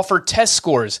schools, they offer test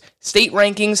scores, state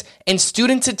rankings, and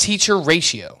student-to-teacher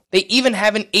ratio. They even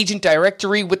have an agent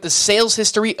directory with the sales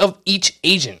history of each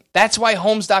agent. That's why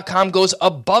Homes.com goes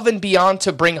above and beyond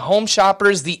to bring home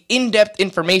shoppers the in-depth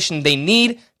information they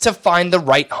need to find the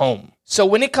right home. So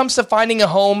when it comes to finding a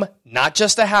home, not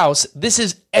just a house, this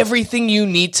is everything you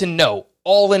need to know,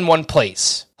 all in one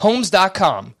place.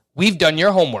 Homes.com. We've done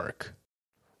your homework.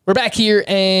 We're back here,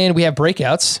 and we have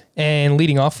breakouts, and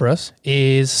leading off for us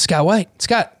is Scott White.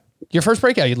 Scott, your first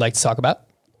breakout you'd like to talk about?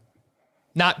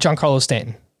 Not Giancarlo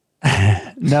Stanton.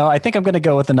 No, I think I'm going to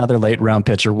go with another late round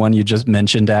pitcher, one you just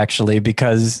mentioned, actually,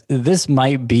 because this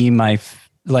might be my,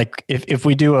 if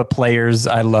we do a Players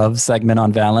I Love segment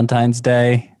on Valentine's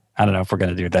Day, I don't know if we're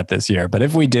going to do that this year, but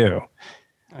if we do,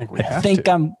 I think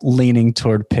I'm leaning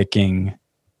toward picking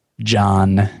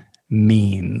John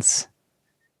Means.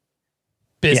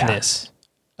 Business.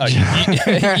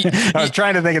 Yeah. I was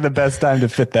trying to think of the best time to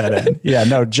fit that in. Yeah,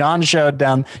 no, John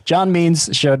Means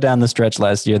showed down the stretch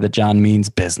last year that John means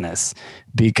business,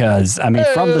 because, I mean,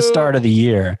 from the start of the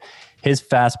year, his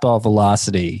fastball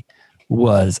velocity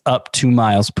was up 2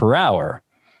 miles per hour,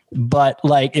 but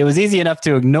it was easy enough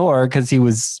to ignore because he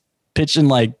was pitching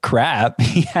like crap.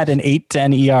 He had an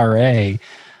 8.10 ERA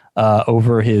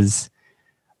over his,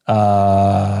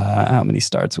 how many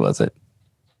starts was it?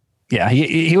 Yeah,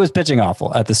 he was pitching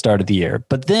awful at the start of the year.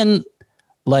 But then,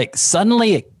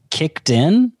 suddenly it kicked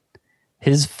in.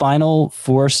 His final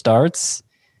 4 starts,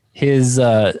 his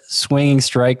swinging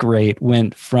strike rate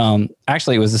went from...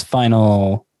 Actually, it was his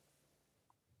final...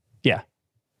 Yeah.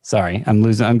 Sorry, I'm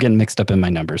getting mixed up in my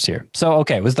numbers here. So,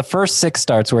 okay, it was the first 6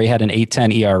 starts where he had an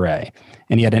 8.10 ERA,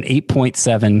 and he had an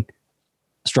 8.7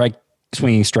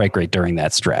 swinging strike rate during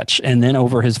that stretch. And then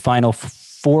over his final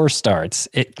 4 starts,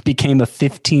 it became a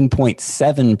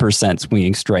 15.7%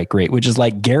 swinging strike rate, which is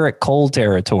like Garrett Cole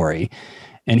territory.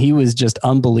 And he was just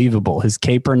unbelievable. His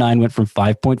K per 9 went from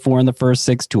 5.4 in the first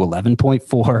 6 to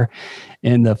 11.4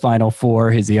 in the final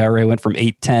 4. His ERA went from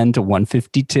 8.10 to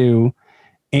 1.52.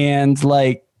 And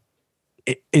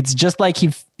it's just like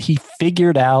he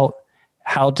figured out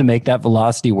how to make that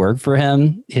velocity work for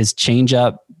him. His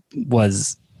changeup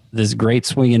was this great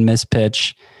swing and miss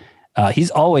pitch.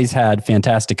 He's always had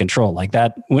fantastic control like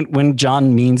that. When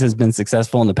John Means has been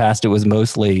successful in the past, it was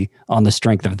mostly on the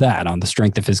strength of that, on the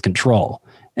strength of his control.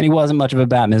 And he wasn't much of a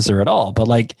bat misser at all.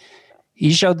 But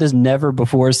he showed this never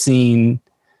before seen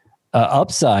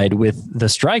upside with the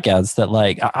strikeouts that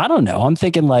I don't know. I'm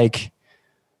thinking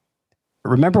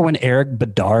remember when Eric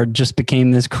Bedard just became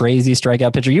this crazy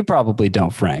strikeout pitcher? You probably don't,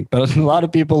 Frank, but a lot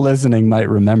of people listening might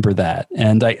remember that.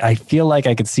 And I feel like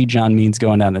I could see John Means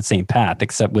going down the same path,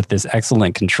 except with this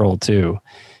excellent control too.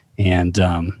 And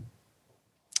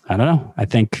I don't know. I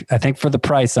think for the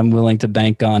price, I'm willing to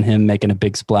bank on him making a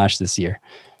big splash this year.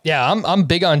 Yeah, I'm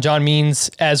big on John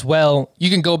Means as well. You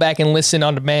can go back and listen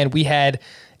on demand. We had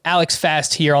Alex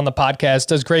Fast here on the podcast,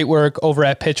 does great work over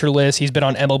at Pitcher List. He's been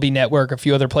on MLB Network, a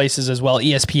few other places as well,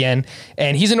 ESPN,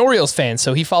 and he's an Orioles fan,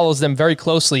 so he follows them very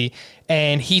closely.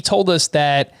 And he told us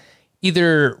that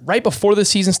either right before the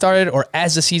season started or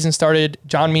as the season started,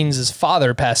 John Means'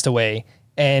 father passed away,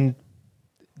 and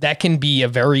that can be a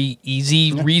very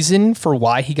easy reason for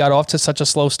why he got off to such a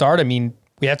slow start. I mean,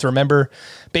 we have to remember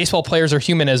baseball players are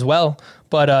human as well.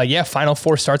 But final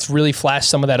 4 starts really flashed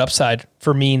some of that upside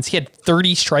for Means. He had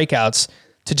 30 strikeouts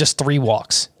to just 3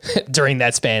 walks during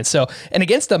that span. So, and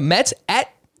against the Mets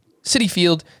at Citi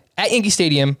Field, at Yankee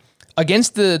Stadium,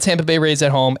 against the Tampa Bay Rays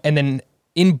at home, and then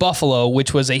in Buffalo,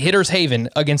 which was a hitter's haven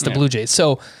against the Blue Jays.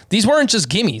 So these weren't just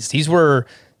gimmies.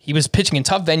 He was pitching in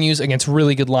tough venues against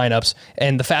really good lineups,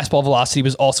 and the fastball velocity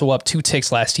was also up 2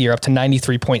 ticks last year, up to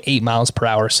 93.8 miles per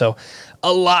hour. So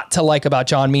a lot to like about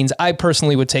John Means. I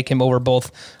personally would take him over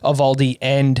both Eovaldi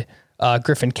and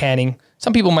Griffin Canning.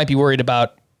 Some people might be worried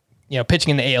about pitching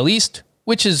in the AL East,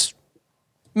 which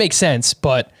makes sense,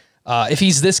 but if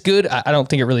he's this good, I don't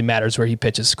think it really matters where he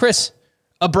pitches. Chris,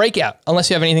 a breakout, unless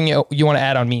you have anything you want to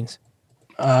add on Means.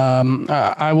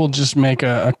 I will just make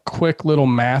a quick little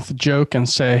math joke and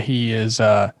say he is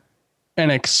an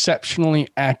exceptionally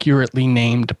accurately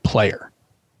named player.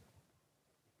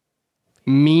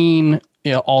 Mean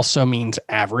also means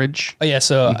average. Oh yeah,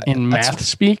 so in math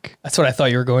speak. That's what I thought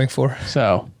you were going for.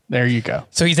 So there you go.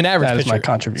 So he's an average pitcher. That is my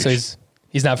contribution. So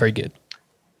he's not very good.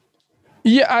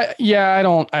 Yeah, I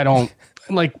don't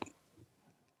like.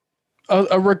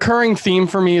 A recurring theme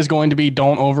for me is going to be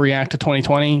don't overreact to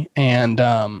 2020, and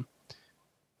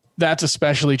that's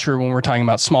especially true when we're talking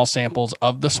about small samples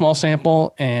of the small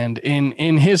sample. And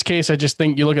in his case, I just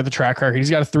think you look at the track record. He's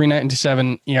got a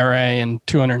 3.97 ERA and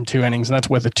 202 innings, and that's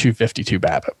with a 252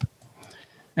 BABIP.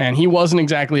 And he wasn't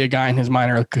exactly a guy in his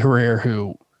minor career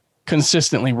who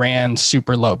consistently ran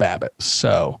super low BABIP.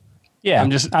 So yeah,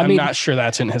 I'm not sure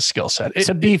that's in his skill set.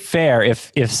 To be fair,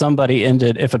 if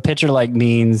a pitcher like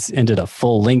Means ended a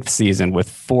full length season with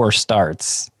 4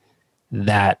 starts,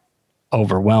 that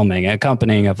overwhelming,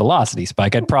 accompanying a velocity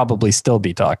spike, I'd probably still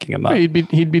be talking about.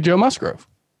 He'd be Joe Musgrove.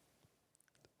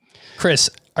 Chris,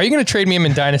 are you going to trade me him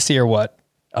in Dynasty or what?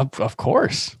 Of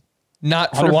course.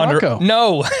 Not for Wander.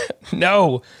 No.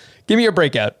 Give me your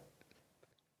breakout.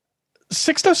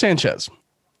 Sixto Sanchez.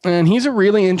 And he's a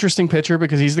really interesting pitcher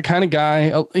because he's the kind of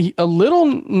guy, a little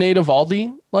Nate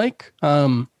Eovaldi like,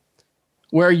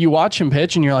 where you watch him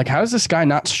pitch and you're like, how does this guy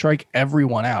not strike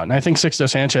everyone out? And I think Sixto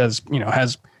Sanchez,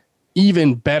 has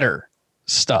even better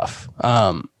stuff.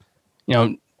 99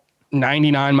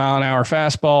 mile an hour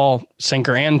fastball,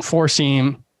 sinker and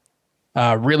 4-seam,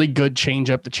 really good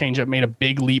changeup. The changeup made a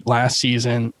big leap last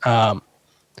season.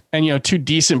 And 2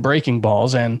 decent breaking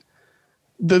balls. And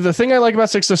the thing I like about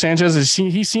Sixto Sanchez is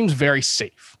he seems very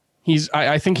safe.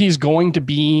 I think he's going to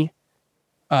be,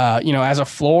 as a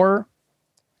floor,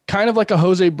 kind of like a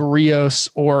Jose Barrios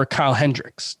or Kyle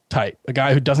Hendricks type, a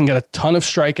guy who doesn't get a ton of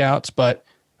strikeouts, but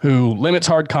who limits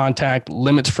hard contact,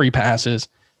 limits free passes,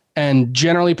 and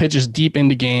generally pitches deep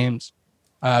into games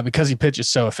because he pitches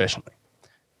so efficiently.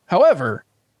 However,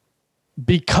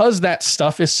 because that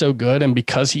stuff is so good and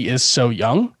because he is so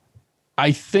young,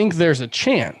 I think there's a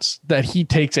chance that he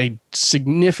takes a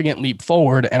significant leap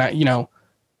forward. And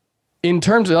in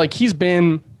terms of he's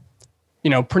been,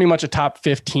 pretty much a top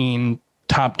 15,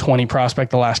 top 20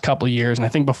 prospect the last couple of years. And I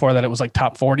think before that it was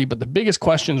top 40, but the biggest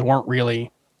questions weren't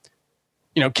really,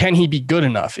 can he be good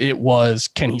enough? It was,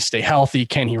 can he stay healthy?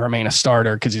 Can he remain a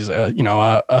starter? Cause he's a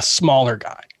smaller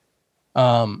guy.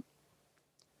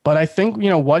 But I think,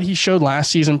 what he showed last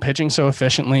season, pitching so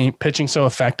efficiently, pitching so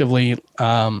effectively,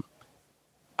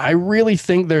 I really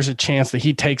think there's a chance that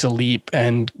he takes a leap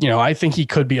and, I think he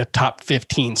could be a top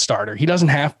 15 starter. He doesn't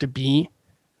have to be,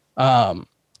 an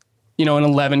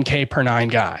 11K per 9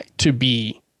 guy to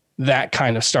be that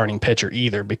kind of starting pitcher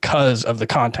either because of the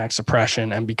contact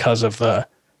suppression and because of the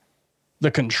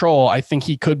control. I think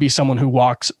he could be someone who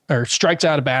walks or strikes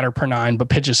out a batter per 9, but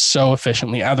pitches so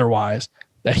efficiently otherwise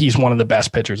that he's one of the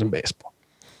best pitchers in baseball.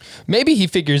 Maybe he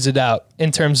figures it out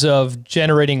in terms of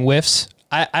generating whiffs.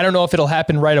 I don't know if it'll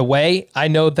happen right away. I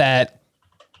know that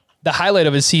the highlight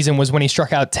of his season was when he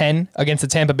struck out 10 against the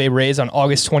Tampa Bay Rays on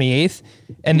August 28th.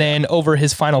 And then over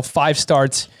his final 5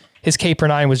 starts, his K per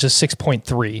 9 was just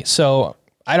 6.3. So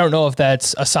I don't know if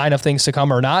that's a sign of things to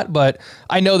come or not, but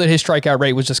I know that his strikeout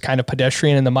rate was just kind of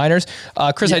pedestrian in the minors.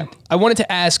 Chris, yeah. I wanted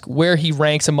to ask where he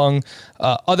ranks among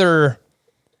other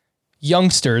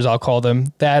youngsters, I'll call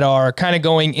them, that are kind of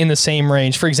going in the same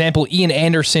range. For example, Ian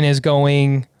Anderson is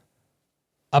going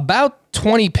about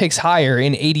 20 picks higher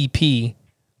in ADP.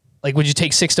 Would you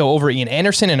take Sixto over Ian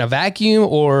Anderson in a vacuum,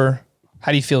 or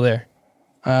how do you feel there?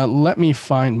 Let me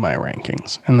find my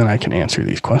rankings, and then I can answer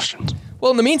these questions.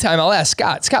 Well, in the meantime, I'll ask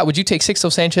Scott. Scott, would you take Sixto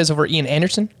Sanchez over Ian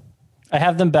Anderson? I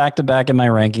have them back-to-back in my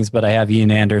rankings, but I have Ian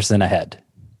Anderson ahead.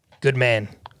 Good man.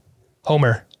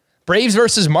 Homer. Braves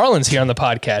versus Marlins here on the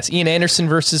podcast. Ian Anderson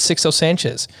versus Sixto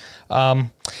Sanchez.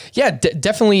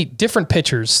 Definitely different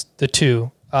pitchers, the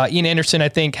two. Ian Anderson, I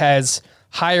think, has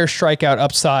higher strikeout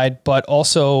upside, but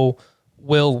also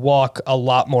will walk a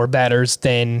lot more batters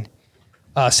than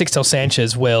Sixto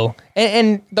Sanchez will.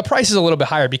 And the price is a little bit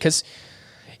higher because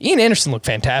Ian Anderson looked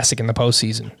fantastic in the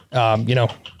postseason.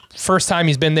 First time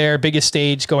he's been there, biggest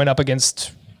stage, going up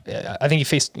against, I think he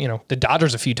faced, the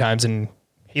Dodgers a few times, and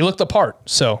he looked the part.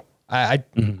 So I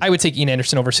would take Ian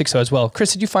Anderson over Sixto as well.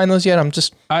 Chris, did you find those yet?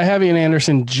 I have Ian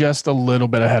Anderson just a little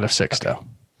bit ahead of Sixto. Okay.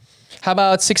 How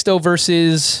about Sixto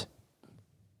versus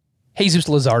Jesus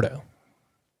Luzardo?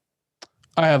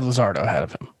 I have Luzardo ahead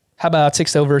of him. How about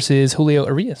Sixto versus Julio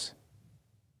Urias?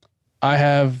 I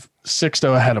have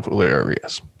Sixto ahead of Julio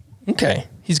Urias. Okay.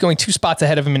 He's going 2 spots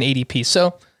ahead of him in ADP.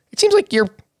 So it seems like you're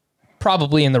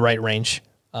probably in the right range.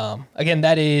 Again,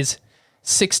 that is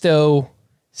Sixto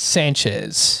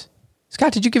Sanchez.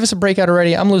 Scott, did you give us a breakout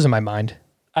already? I'm losing my mind.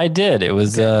 I did. It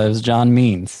was John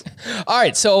Means. All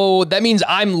right. So that means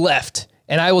I'm left.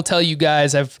 And I will tell you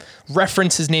guys, I've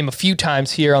referenced his name a few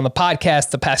times here on the podcast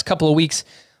the past couple of weeks.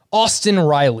 Austin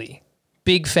Riley.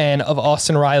 Big fan of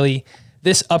Austin Riley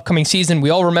this upcoming season. We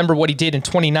all remember what he did in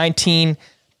 2019.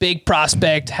 Big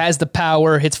prospect, has the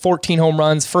power, hits 14 home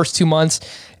runs first 2 months,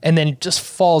 and then just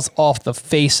falls off the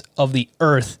face of the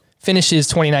earth finishes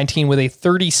 2019 with a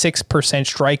 36%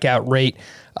 strikeout rate.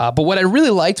 But what I really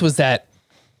liked was that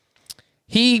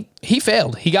he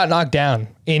failed. He got knocked down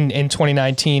in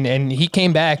 2019, and he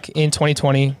came back in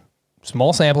 2020.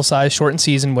 Small sample size, shortened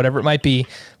season, whatever it might be,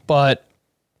 but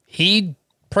he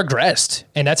progressed,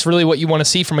 and that's really what you want to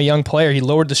see from a young player. He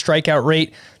lowered the strikeout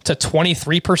rate to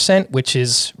 23%, which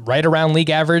is right around league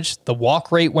average. The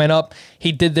walk rate went up.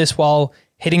 He did this while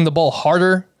hitting the ball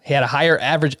harder. He had a higher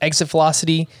average exit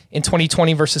velocity in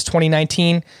 2020 versus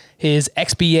 2019. His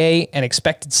XBA and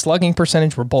expected slugging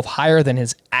percentage were both higher than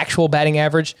his actual batting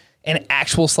average and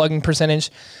actual slugging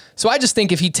percentage. So I just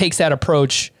think if he takes that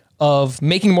approach of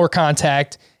making more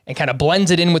contact and kind of blends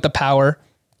it in with the power,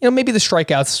 maybe the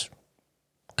strikeouts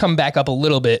come back up a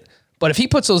little bit. But if he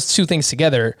puts those two things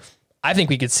together, I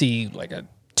think we could see like a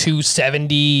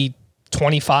 270,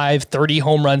 25, 30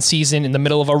 home run season in the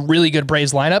middle of a really good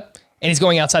Braves lineup. And he's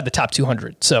going outside the top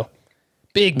 200. So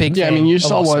big. Yeah, I mean, you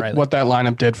saw what that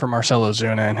lineup did for Marcell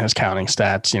Ozuna and his counting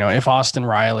stats. If Austin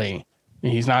Riley,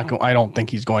 he's not, I don't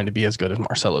think he's going to be as good as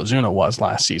Marcell Ozuna was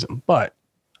last season. But,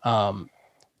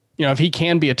 if he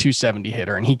can be a 270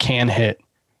 hitter and he can hit,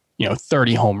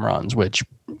 30 home runs, which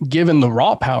given the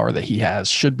raw power that he has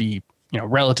should be,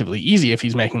 relatively easy if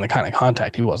he's making the kind of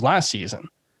contact he was last season.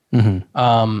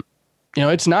 Mm-hmm.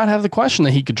 It's not out of the question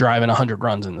that he could drive in 100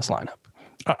 runs in this lineup.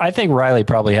 I think Riley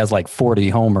probably has like 40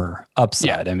 homer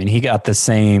upside. Yeah. I mean, he got the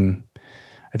same,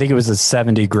 I think it was a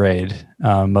 70 grade.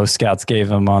 Most scouts gave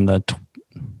him on the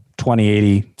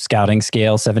 2080 scouting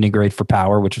scale, 70 grade for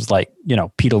power, which was like,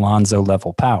 Pete Alonso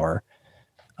level power.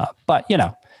 But,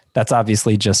 that's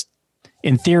obviously just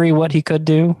in theory what he could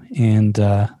do. And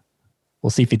we'll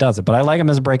see if he does it. But I like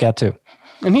him as a breakout too.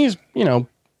 And he's,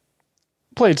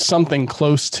 played something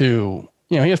close to,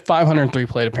 he has 503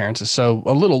 plate appearances, so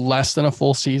a little less than a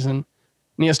full season. And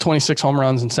he has 26 home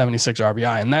runs and 76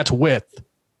 RBI. And that's with,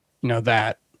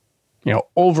 that,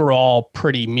 overall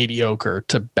pretty mediocre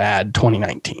to bad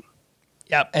 2019.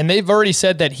 Yeah, and they've already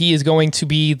said that he is going to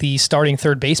be the starting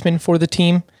third baseman for the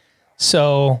team.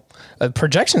 So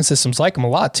projection systems like him a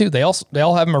lot too. They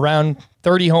all have him around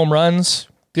 30 home runs,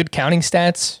 good counting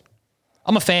stats.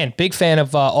 I'm a fan, big fan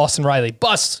of Austin Riley.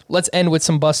 Busts. Let's end with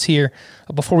some busts here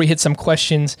before we hit some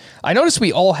questions. I noticed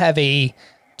we all have a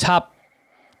top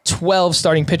 12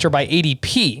 starting pitcher by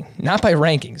ADP, not by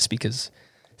rankings, because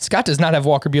Scott does not have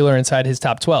Walker Buehler inside his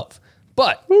top 12.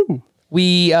 But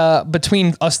we,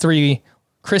 between us three,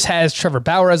 Chris has Trevor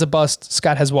Bauer as a bust,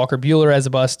 Scott has Walker Buehler as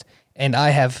a bust, and I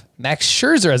have Max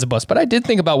Scherzer as a bust. But I did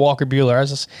think about Walker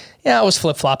Buehler. I was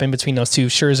flip-flopping between those two,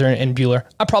 Scherzer and Buehler.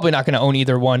 I'm probably not going to own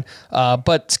either one.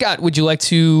 But Scott, would you like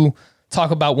to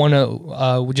talk about one?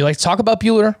 Would you like to talk about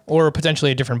Buehler or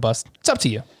potentially a different bust? It's up to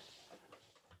you.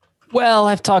 Well,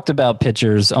 I've talked about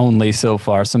pitchers only so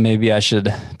far, so maybe I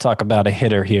should talk about a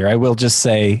hitter here. I will just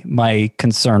say my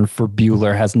concern for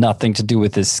Buehler has nothing to do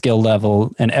with his skill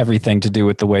level and everything to do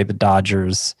with the way the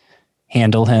Dodgers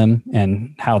handle him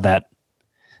and how that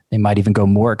they might even go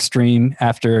more extreme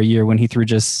after a year when he threw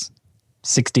just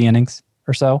 60 innings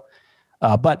or so.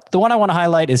 But the one I want to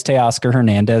highlight is Teoscar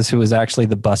Hernandez, who is actually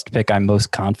the bust pick I'm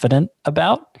most confident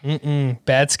about.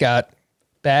 Bad Scott.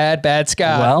 Bad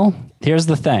Scott. Well, here's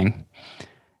the thing.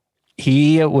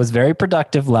 He was very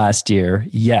productive last year.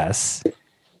 Yes.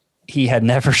 He had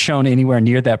never shown anywhere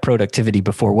near that productivity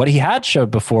before. What he had showed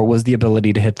before was the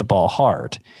ability to hit the ball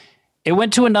hard. It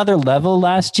went to another level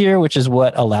last year, which is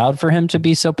what allowed for him to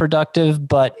be so productive,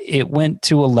 but it went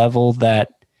to a level that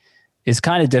is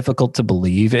kind of difficult to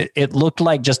believe. It looked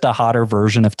like just a hotter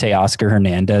version of Teoscar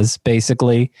Hernandez,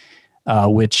 basically,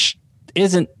 which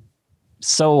isn't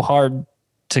so hard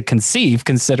to conceive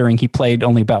considering he played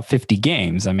only about 50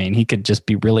 games. I mean, he could just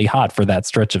be really hot for that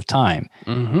stretch of time.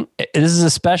 Mm-hmm. This is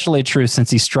especially true since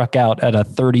he struck out at a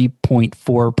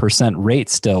 30.4% rate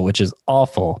still, which is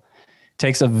awful.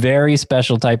 Takes a very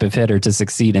special type of hitter to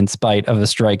succeed in spite of a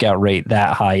strikeout rate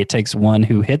that high. It takes one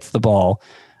who hits the ball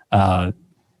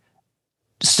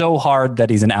so hard that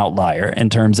he's an outlier in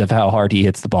terms of how hard he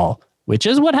hits the ball, which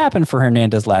is what happened for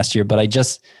Hernandez last year. But I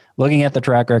just, looking at the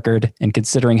track record and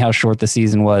considering how short the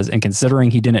season was and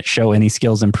considering he didn't show any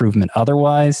skills improvement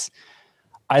otherwise,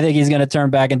 I think he's going to turn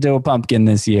back into a pumpkin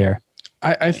this year.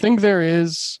 I think there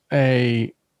is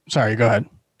a... Sorry, go ahead.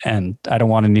 And I don't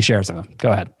want any shares of him.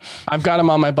 Go ahead. I've got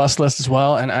him on my bust list as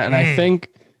well. And I think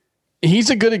he's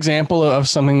a good example of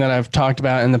something that I've talked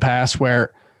about in the past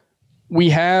where we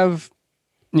have,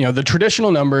 the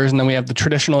traditional numbers and then we have the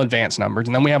traditional advanced numbers.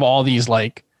 And then we have all these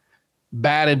like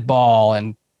batted ball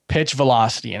and pitch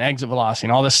velocity and exit velocity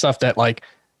and all this stuff that like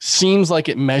seems like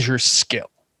it measures skill.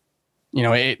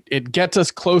 It gets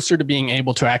us closer to being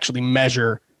able to actually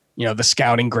measure the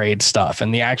scouting grade stuff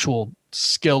and the actual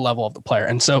skill level of the player.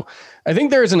 And so I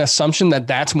think there is an assumption that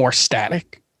that's more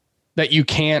static, that you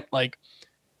can't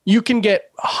you can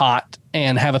get hot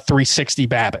and have a 360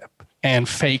 BABIP and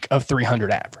fake a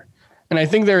 300 average. And I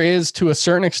think there is, to a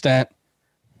certain extent,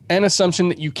 an assumption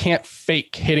that you can't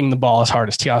fake hitting the ball as hard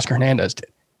as Teoscar Hernandez did.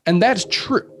 And that's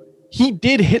true. He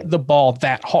did hit the ball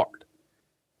that hard.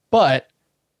 But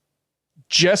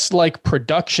just like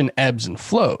production ebbs and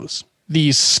flows,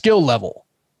 these skill level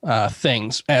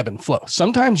things ebb and flow.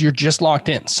 Sometimes you're just locked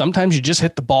in. Sometimes you just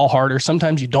hit the ball harder.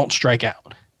 Sometimes you don't strike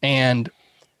out. And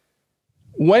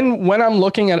when I'm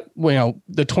looking at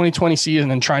the 2020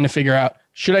 season and trying to figure out,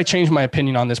 should I change my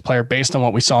opinion on this player based on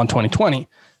what we saw in 2020?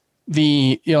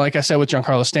 Like I said with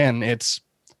Giancarlo Stanton, it's,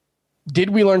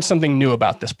 did we learn something new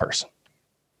about this person?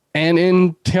 And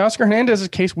in Teoscar Hernandez's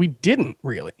case, we didn't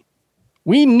really.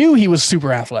 We knew he was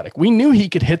super athletic. We knew he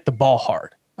could hit the ball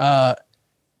hard.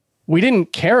 We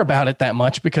didn't care about it that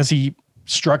much because he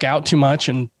struck out too much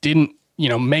and didn't,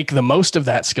 make the most of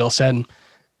that skill set. And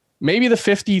maybe the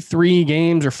 53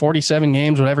 games or 47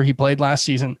 games, whatever he played last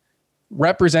season,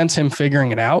 represents him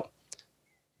figuring it out.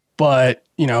 But,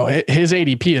 his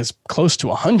ADP is close to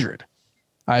 100,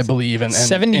 I believe. And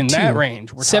 72. In that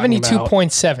range, we're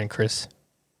 72.7, Chris.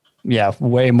 Yeah,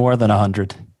 way more than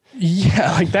 100.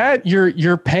 Yeah, like that,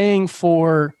 you're paying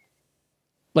for,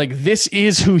 this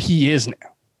is who he is now.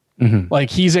 Mm-hmm. Like,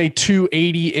 he's a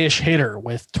 280-ish hitter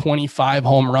with 25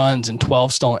 home runs and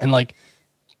 12 stolen. And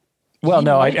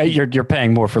you're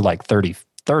paying more for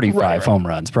 35 right. home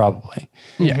runs, probably.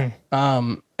 Yeah.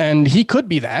 Mm-hmm. And he could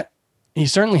be that. He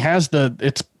certainly has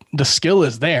the skill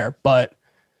is there, but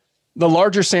the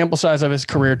larger sample size of his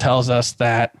career tells us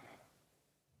that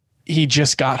he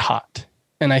just got hot.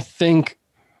 And I think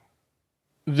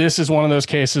this is one of those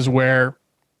cases where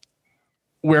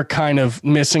we're kind of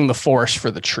missing the forest for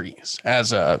the trees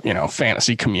as a,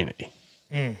 fantasy community.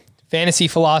 Fantasy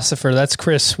philosopher. That's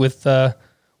Chris with the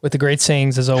great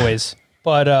sayings as always.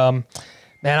 But,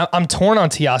 man, I'm torn on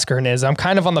Teoscar Hernandez. I'm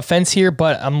kind of on the fence here,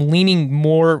 but I'm leaning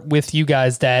more with you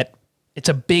guys that it's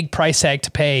a big price tag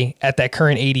to pay at that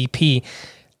current ADP.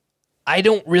 I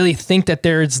don't really think that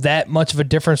there's that much of a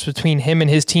difference between him and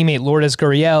his teammate Lourdes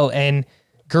Gurriel, and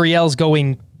Gurriel's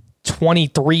going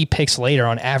 23 picks later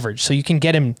on average. So you can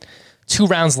get him 2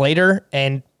 rounds later,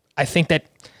 and I think that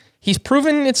he's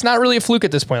proven it's not really a fluke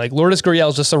at this point. Like, Lourdes Gurriel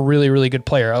is just a really, really good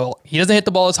player. He doesn't hit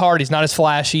the ball as hard. He's not as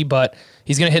flashy, but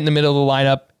he's going to hit in the middle of the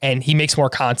lineup, and he makes more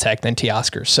contact than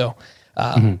Teoscar. So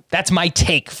that's my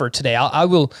take for today. I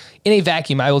will, in a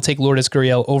vacuum, I will take Lourdes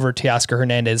Gurriel over Teoscar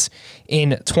Hernandez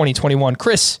in 2021.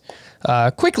 Chris,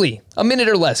 quickly, a minute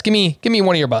or less. Give me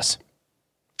one of your busts.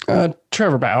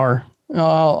 Trevor Bauer.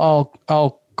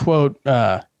 I'll quote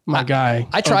my guy.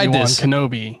 I tried Obi-Wan this.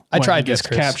 Kenobi. I tried this.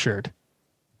 Chris. Captured.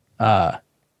 What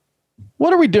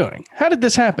are we doing? How did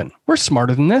this happen? We're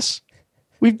smarter than this.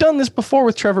 We've done this before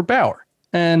with Trevor Bauer.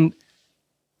 And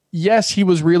yes, he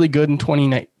was really good in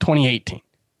 2018.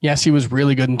 Yes, he was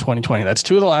really good in 2020. That's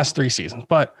 2 of the last 3 seasons.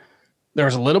 But there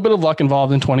was a little bit of luck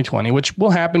involved in 2020, which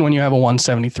will happen when you have a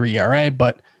 1.73 ERA.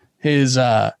 But his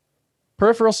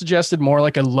peripheral suggested more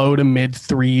like a low to mid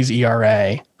 3s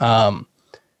ERA.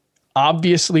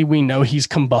 Obviously, we know he's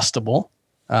combustible.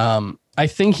 I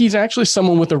think he's actually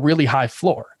someone with a really high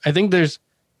floor. I think there's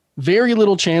very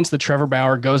little chance that Trevor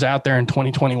Bauer goes out there in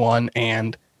 2021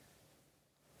 and,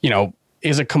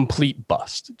 is a complete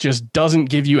bust, just doesn't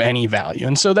give you any value.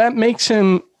 And so that makes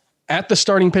him at the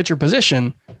starting pitcher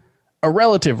position a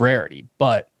relative rarity,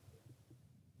 but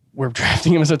we're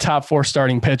drafting him as a top 4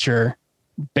 starting pitcher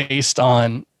based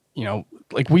on,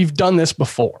 we've done this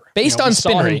before. Based on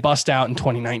spin rate. Saw him bust out in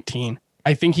 2019.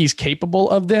 I think he's capable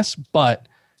of this, but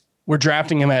we're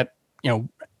drafting him at,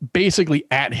 basically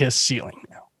at his ceiling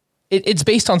now. It's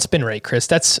based on spin rate, Chris.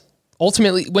 That's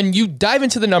ultimately, when you dive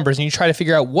into the numbers and you try to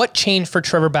figure out what changed for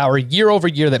Trevor Bauer year over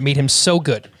year that made him so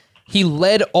good, he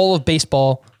led all of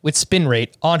baseball with spin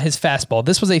rate on his fastball.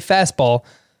 This was a fastball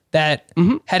that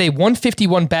had a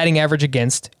 151 batting average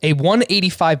against, a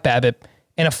 185 BABIP,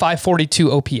 and a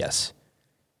 542 OPS.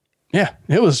 Yeah,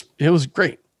 it was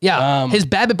great. Yeah, his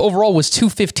BABIP overall was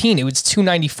 215. It was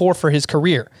 294 for his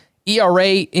career. ERA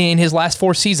in his last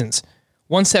 4 seasons,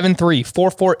 173,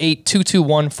 448,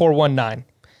 221, 419.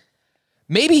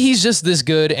 Maybe he's just this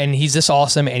good and he's this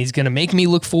awesome and he's going to make me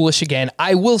look foolish again.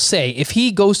 I will say, if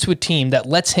he goes to a team that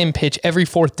lets him pitch every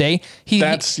 4th day,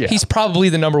 he's probably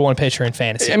the number 1 pitcher in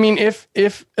fantasy. I mean, if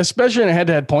especially in a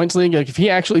head-to-head points league, if he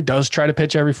actually does try to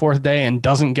pitch every 4th day and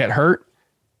doesn't get hurt,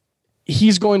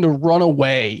 he's going to run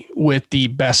away with the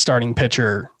best starting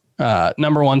pitcher,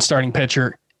 number 1 starting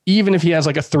pitcher, even if he has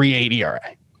like a 3.8 ERA.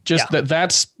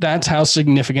 That's how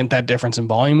significant that difference in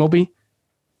volume will be.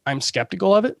 I'm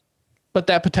skeptical of it, but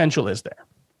that potential is there.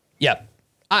 Yeah.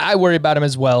 I worry about him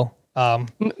as well. And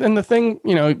the thing,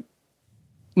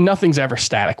 nothing's ever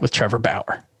static with Trevor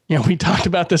Bauer. We talked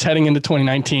about this heading into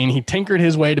 2019. He tinkered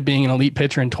his way to being an elite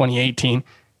pitcher in 2018.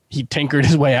 He tinkered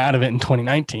his way out of it in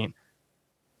 2019.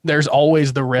 There's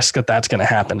always the risk that that's going to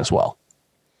happen as well.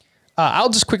 I'll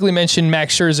just quickly mention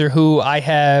Max Scherzer, who I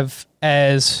have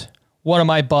as one of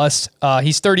my busts.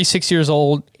 He's 36 years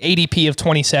old, ADP of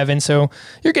 27. So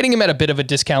you're getting him at a bit of a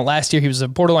discount. Last year, he was a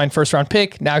borderline first-round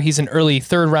pick. Now he's an early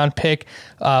third-round pick.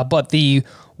 But the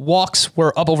walks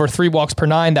were up over 3 walks per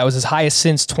 9. That was his highest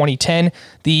since 2010.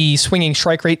 The swinging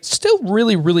strike rate still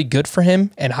really, really good for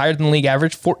him and higher than league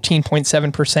average,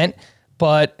 14.7%.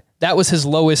 But that was his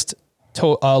lowest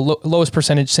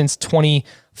percentage since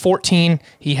 2014.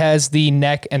 He has the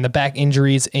neck and the back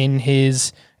injuries in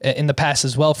the past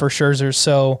as well for Scherzer.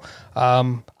 So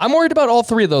I'm worried about all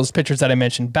 3 of those pitchers that I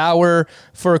mentioned. Bauer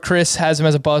for Chris has him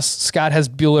as a bust. Scott has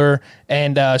Buehler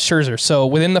and Scherzer. So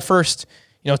within the first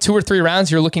 2 or 3 rounds,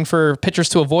 you're looking for pitchers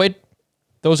to avoid.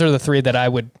 Those are the 3 that I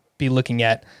would be looking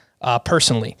at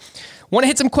personally. Want to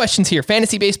hit some questions here.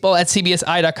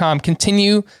 FantasyBaseball@cbsi.com.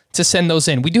 Continue to send those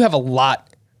in. We do have a lot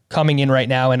coming in right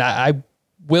now, and I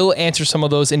will answer some of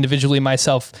those individually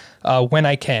myself when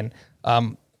I can.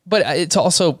 But it's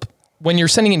also, when you're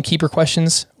sending in keeper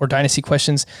questions or dynasty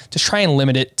questions, just try and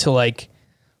limit it to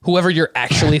whoever you're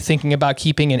actually thinking about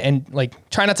keeping, and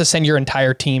try not to send your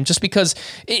entire team, just because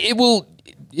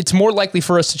it's more likely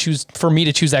for me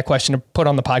to choose that question to put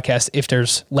on the podcast if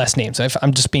there's less names.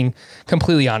 I'm just being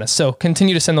completely honest. So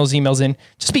continue to send those emails in.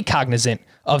 Just be cognizant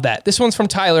of that. This one's from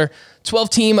Tyler.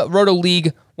 12-team Roto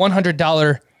League,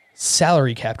 $100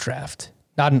 salary cap draft.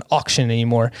 Not an auction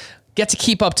anymore. Get to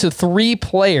keep up to 3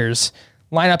 players.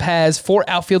 Lineup has 4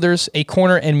 outfielders, a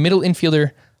corner and middle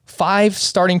infielder, 5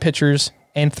 starting pitchers,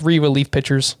 and 3 relief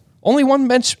pitchers. Only 1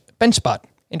 bench spot.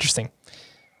 Interesting.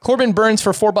 Corbin Burns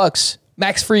for $4.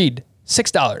 Max Fried,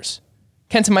 $6.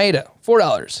 Kenta Maeda,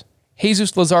 $4.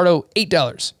 Jesus Luzardo,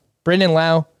 $8. Brandon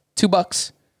Lau,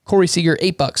 $2. Corey Seager,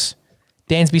 $8.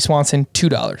 Dansby Swanson,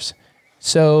 $2.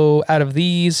 So out of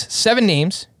these 7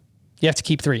 names, you have to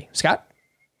keep 3. Scott?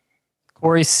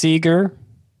 Corey Seager,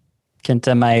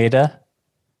 Kenta Maeda,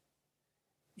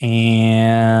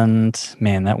 and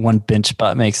man, that 1 bench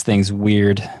spot makes things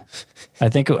weird. I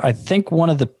think one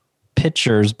of the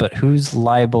pitchers, but who's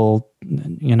liable?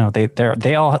 They're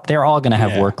all going to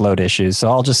have workload issues. So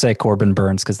I'll just say Corbin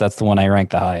Burns because that's the one I rank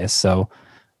the highest. So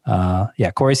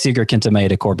Corey Seager, Kenta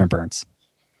Maeda, Corbin Burns.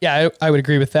 Yeah, I would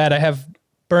agree with that. I have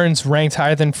Burns ranked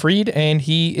higher than Fried, and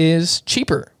he is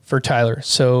cheaper for Tyler.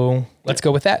 So let's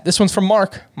go with that. This one's from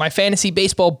Mark. My fantasy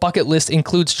baseball bucket list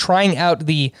includes trying out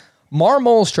the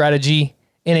Marmol strategy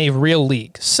in a real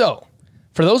league. So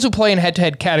for those who play in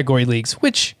head-to-head category leagues,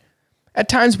 which at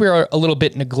times we are a little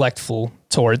bit neglectful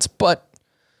towards, but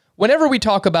whenever we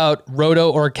talk about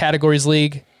Roto or categories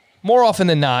league, more often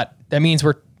than not, that means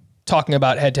we're talking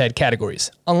about head-to-head categories.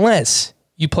 Unless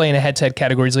you play in a head-to-head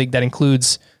categories league that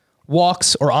includes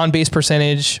walks or on-base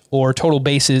percentage or total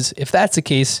bases. If that's the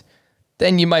case,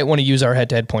 then you might want to use our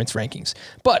head-to-head points rankings.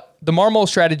 But the Marmol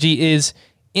strategy is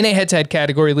in a head-to-head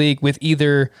category league with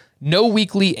either no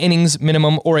weekly innings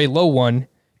minimum or a low one.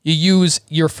 You use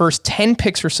your first 10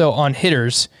 picks or so on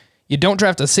hitters. You don't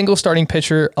draft a single starting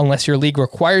pitcher unless your league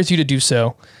requires you to do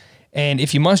so. And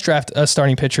if you must draft a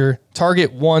starting pitcher,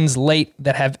 target ones late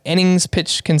that have innings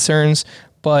pitch concerns,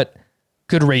 but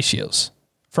good ratios.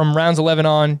 From rounds 11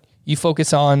 on, you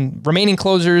focus on remaining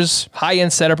closers,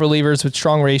 high-end setup relievers with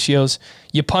strong ratios.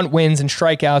 You punt wins and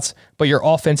strikeouts, but your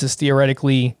offense is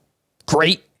theoretically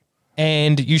great,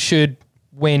 and you should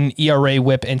win ERA,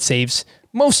 WHIP, and saves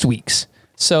most weeks.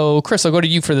 So, Chris, I'll go to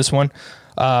you for this one.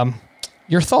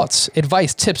 Your thoughts,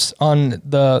 advice, tips on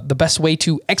the best way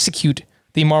to execute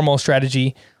the Marmol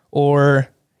strategy, or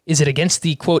is it against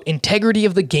the, quote, integrity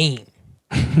of the game?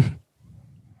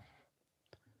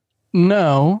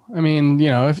 No. I mean,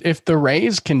 if the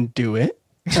Rays can do it,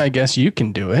 I guess you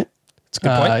can do it. That's a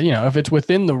good point. If it's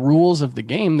within the rules of the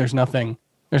game, there's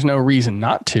no reason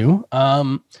not to.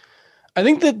 I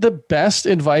think that the best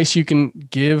advice you can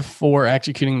give for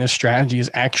executing this strategy is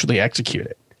actually execute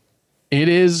it.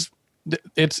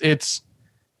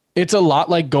 It's a lot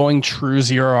like going true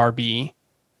zero RB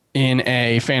in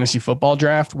a fantasy football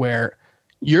draft where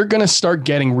you're going to start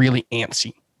getting really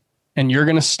antsy and you're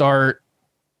going to start,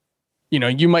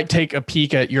 you might take a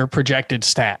peek at your projected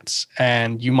stats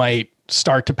and you might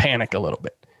start to panic a little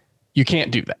bit. You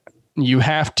can't do that. You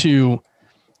have to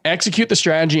execute the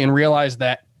strategy and realize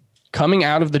that coming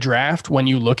out of the draft, when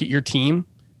you look at your team,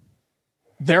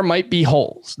 there might be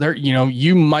holes there.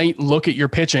 You might look at your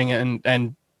pitching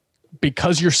and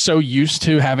because you're so used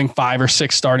to having 5 or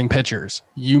 6 starting pitchers,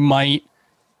 you might,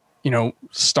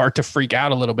 start to freak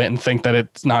out a little bit and think that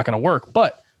it's not going to work,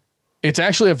 but it's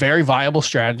actually a very viable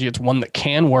strategy. It's one that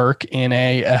can work in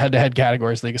a head-to-head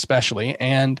categories league, especially.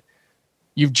 And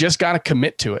you've just got to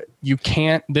commit to it.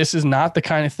 This is not the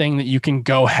kind of thing that you can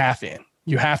go half in.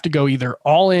 You have to go either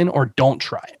all in or don't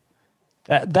try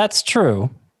it. That's true.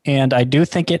 And I do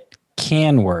think it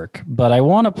can work, but I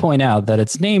want to point out that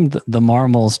it's named the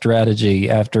Marmol strategy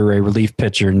after a relief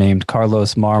pitcher named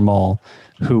Carlos Marmol,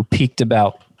 who peaked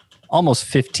about almost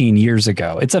 15 years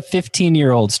ago. It's a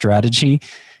 15-year-old strategy,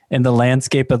 and the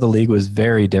landscape of the league was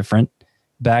very different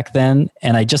back then.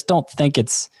 And I just don't think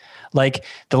it's like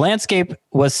the landscape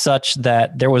was such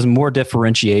that there was more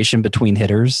differentiation between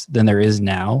hitters than there is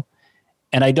now.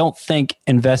 And I don't think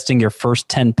investing your first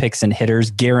 10 picks in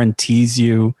hitters guarantees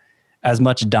you as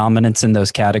much dominance in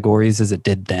those categories as it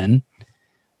did then.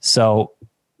 So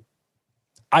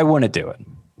I wouldn't do it.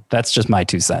 That's just my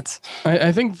 2 cents.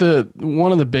 I think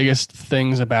one of the biggest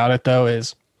things about it, though,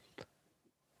 is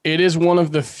it is one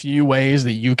of the few ways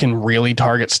that you can really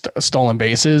target stolen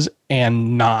bases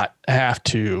and not have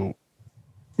to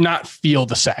not feel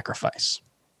the sacrifice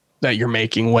that you're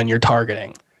making when you're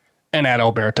targeting an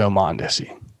Adalberto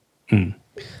Mondesi.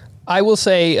 I will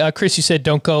say, Chris, you said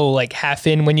don't go like half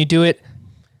in when you do it.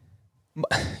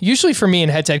 Usually for me in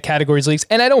head-to-head categories leagues,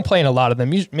 and I don't play in a lot of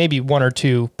them, maybe 1 or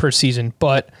 2 per season,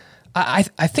 but I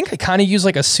think I kind of use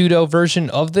like a pseudo version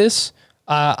of this.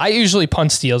 I usually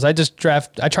punt steals. I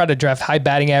try to draft high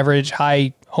batting average,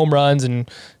 high home runs, and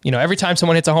every time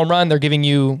someone hits a home run, they're giving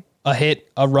you a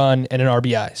hit, a run, and an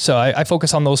RBI. So I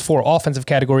focus on those 4 offensive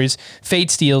categories,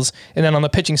 fade steals, and then on the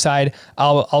pitching side,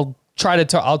 I'll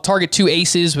target 2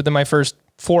 aces within my first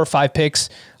 4 or 5 picks,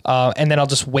 and then I'll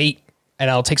just wait and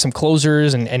I'll take some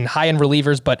closers and high-end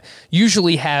relievers, but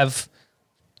usually have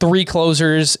 3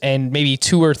 closers and maybe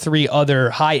 2 or 3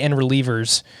 other high-end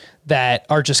relievers that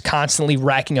are just constantly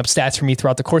racking up stats for me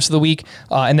throughout the course of the week.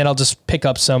 And then I'll just pick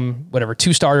up some,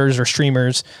 2 starters or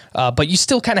streamers. But you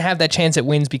still kind of have that chance at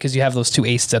wins because you have those 2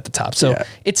 aces at the top. So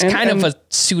it's kind of a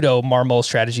pseudo Marmol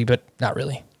strategy, but not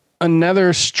really.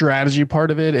 Another strategy part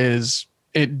of it is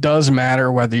it does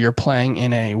matter whether you're playing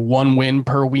in a 1 win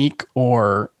per week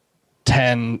or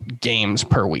 10 games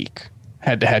per week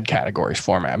head-to-head categories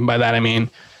format. And by that, I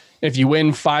mean, if you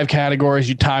win 5 categories,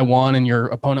 you tie 1 and your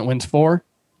opponent wins 4.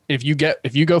 If you go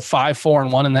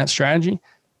 5-4-1 in that strategy,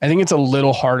 I think it's a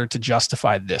little harder to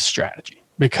justify this strategy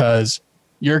because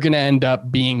you're going to end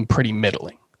up being pretty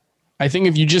middling. I think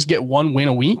if you just get 1 win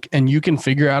a week and you can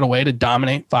figure out a way to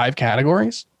dominate 5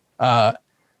 categories,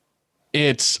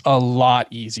 it's a lot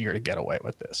easier to get away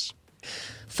with this.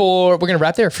 We're going to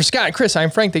wrap there. For Scott and Chris, I'm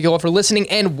Frank. Thank you all for listening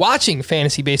and watching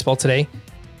Fantasy Baseball today.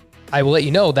 I will let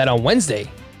you know that on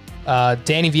Wednesday,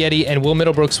 Danny Vietti and Will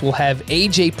Middlebrooks will have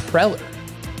AJ Preller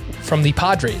from the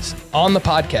Padres on the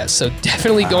podcast. So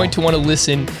definitely going to want to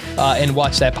listen and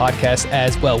watch that podcast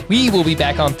as well. We will be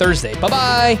back on Thursday.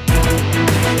 Bye-bye.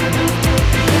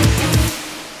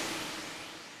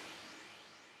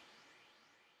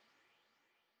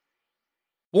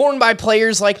 Worn by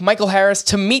players like Michael Harris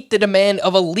to meet the demand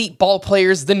of elite ball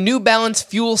players, the New Balance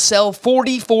Fuel Cell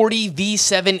 4040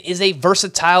 V7 is a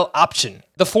versatile option.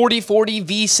 The 4040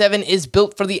 V7 is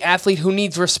built for the athlete who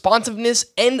needs responsiveness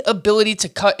and ability to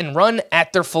cut and run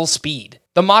at their full speed.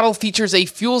 The model features a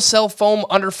fuel cell foam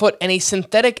underfoot and a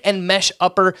synthetic and mesh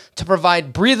upper to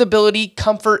provide breathability,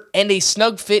 comfort, and a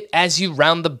snug fit as you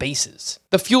round the bases.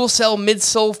 The fuel cell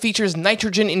midsole features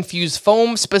nitrogen-infused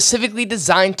foam specifically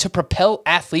designed to propel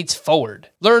athletes forward.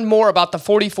 Learn more about the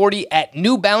 4040 at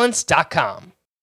newbalance.com.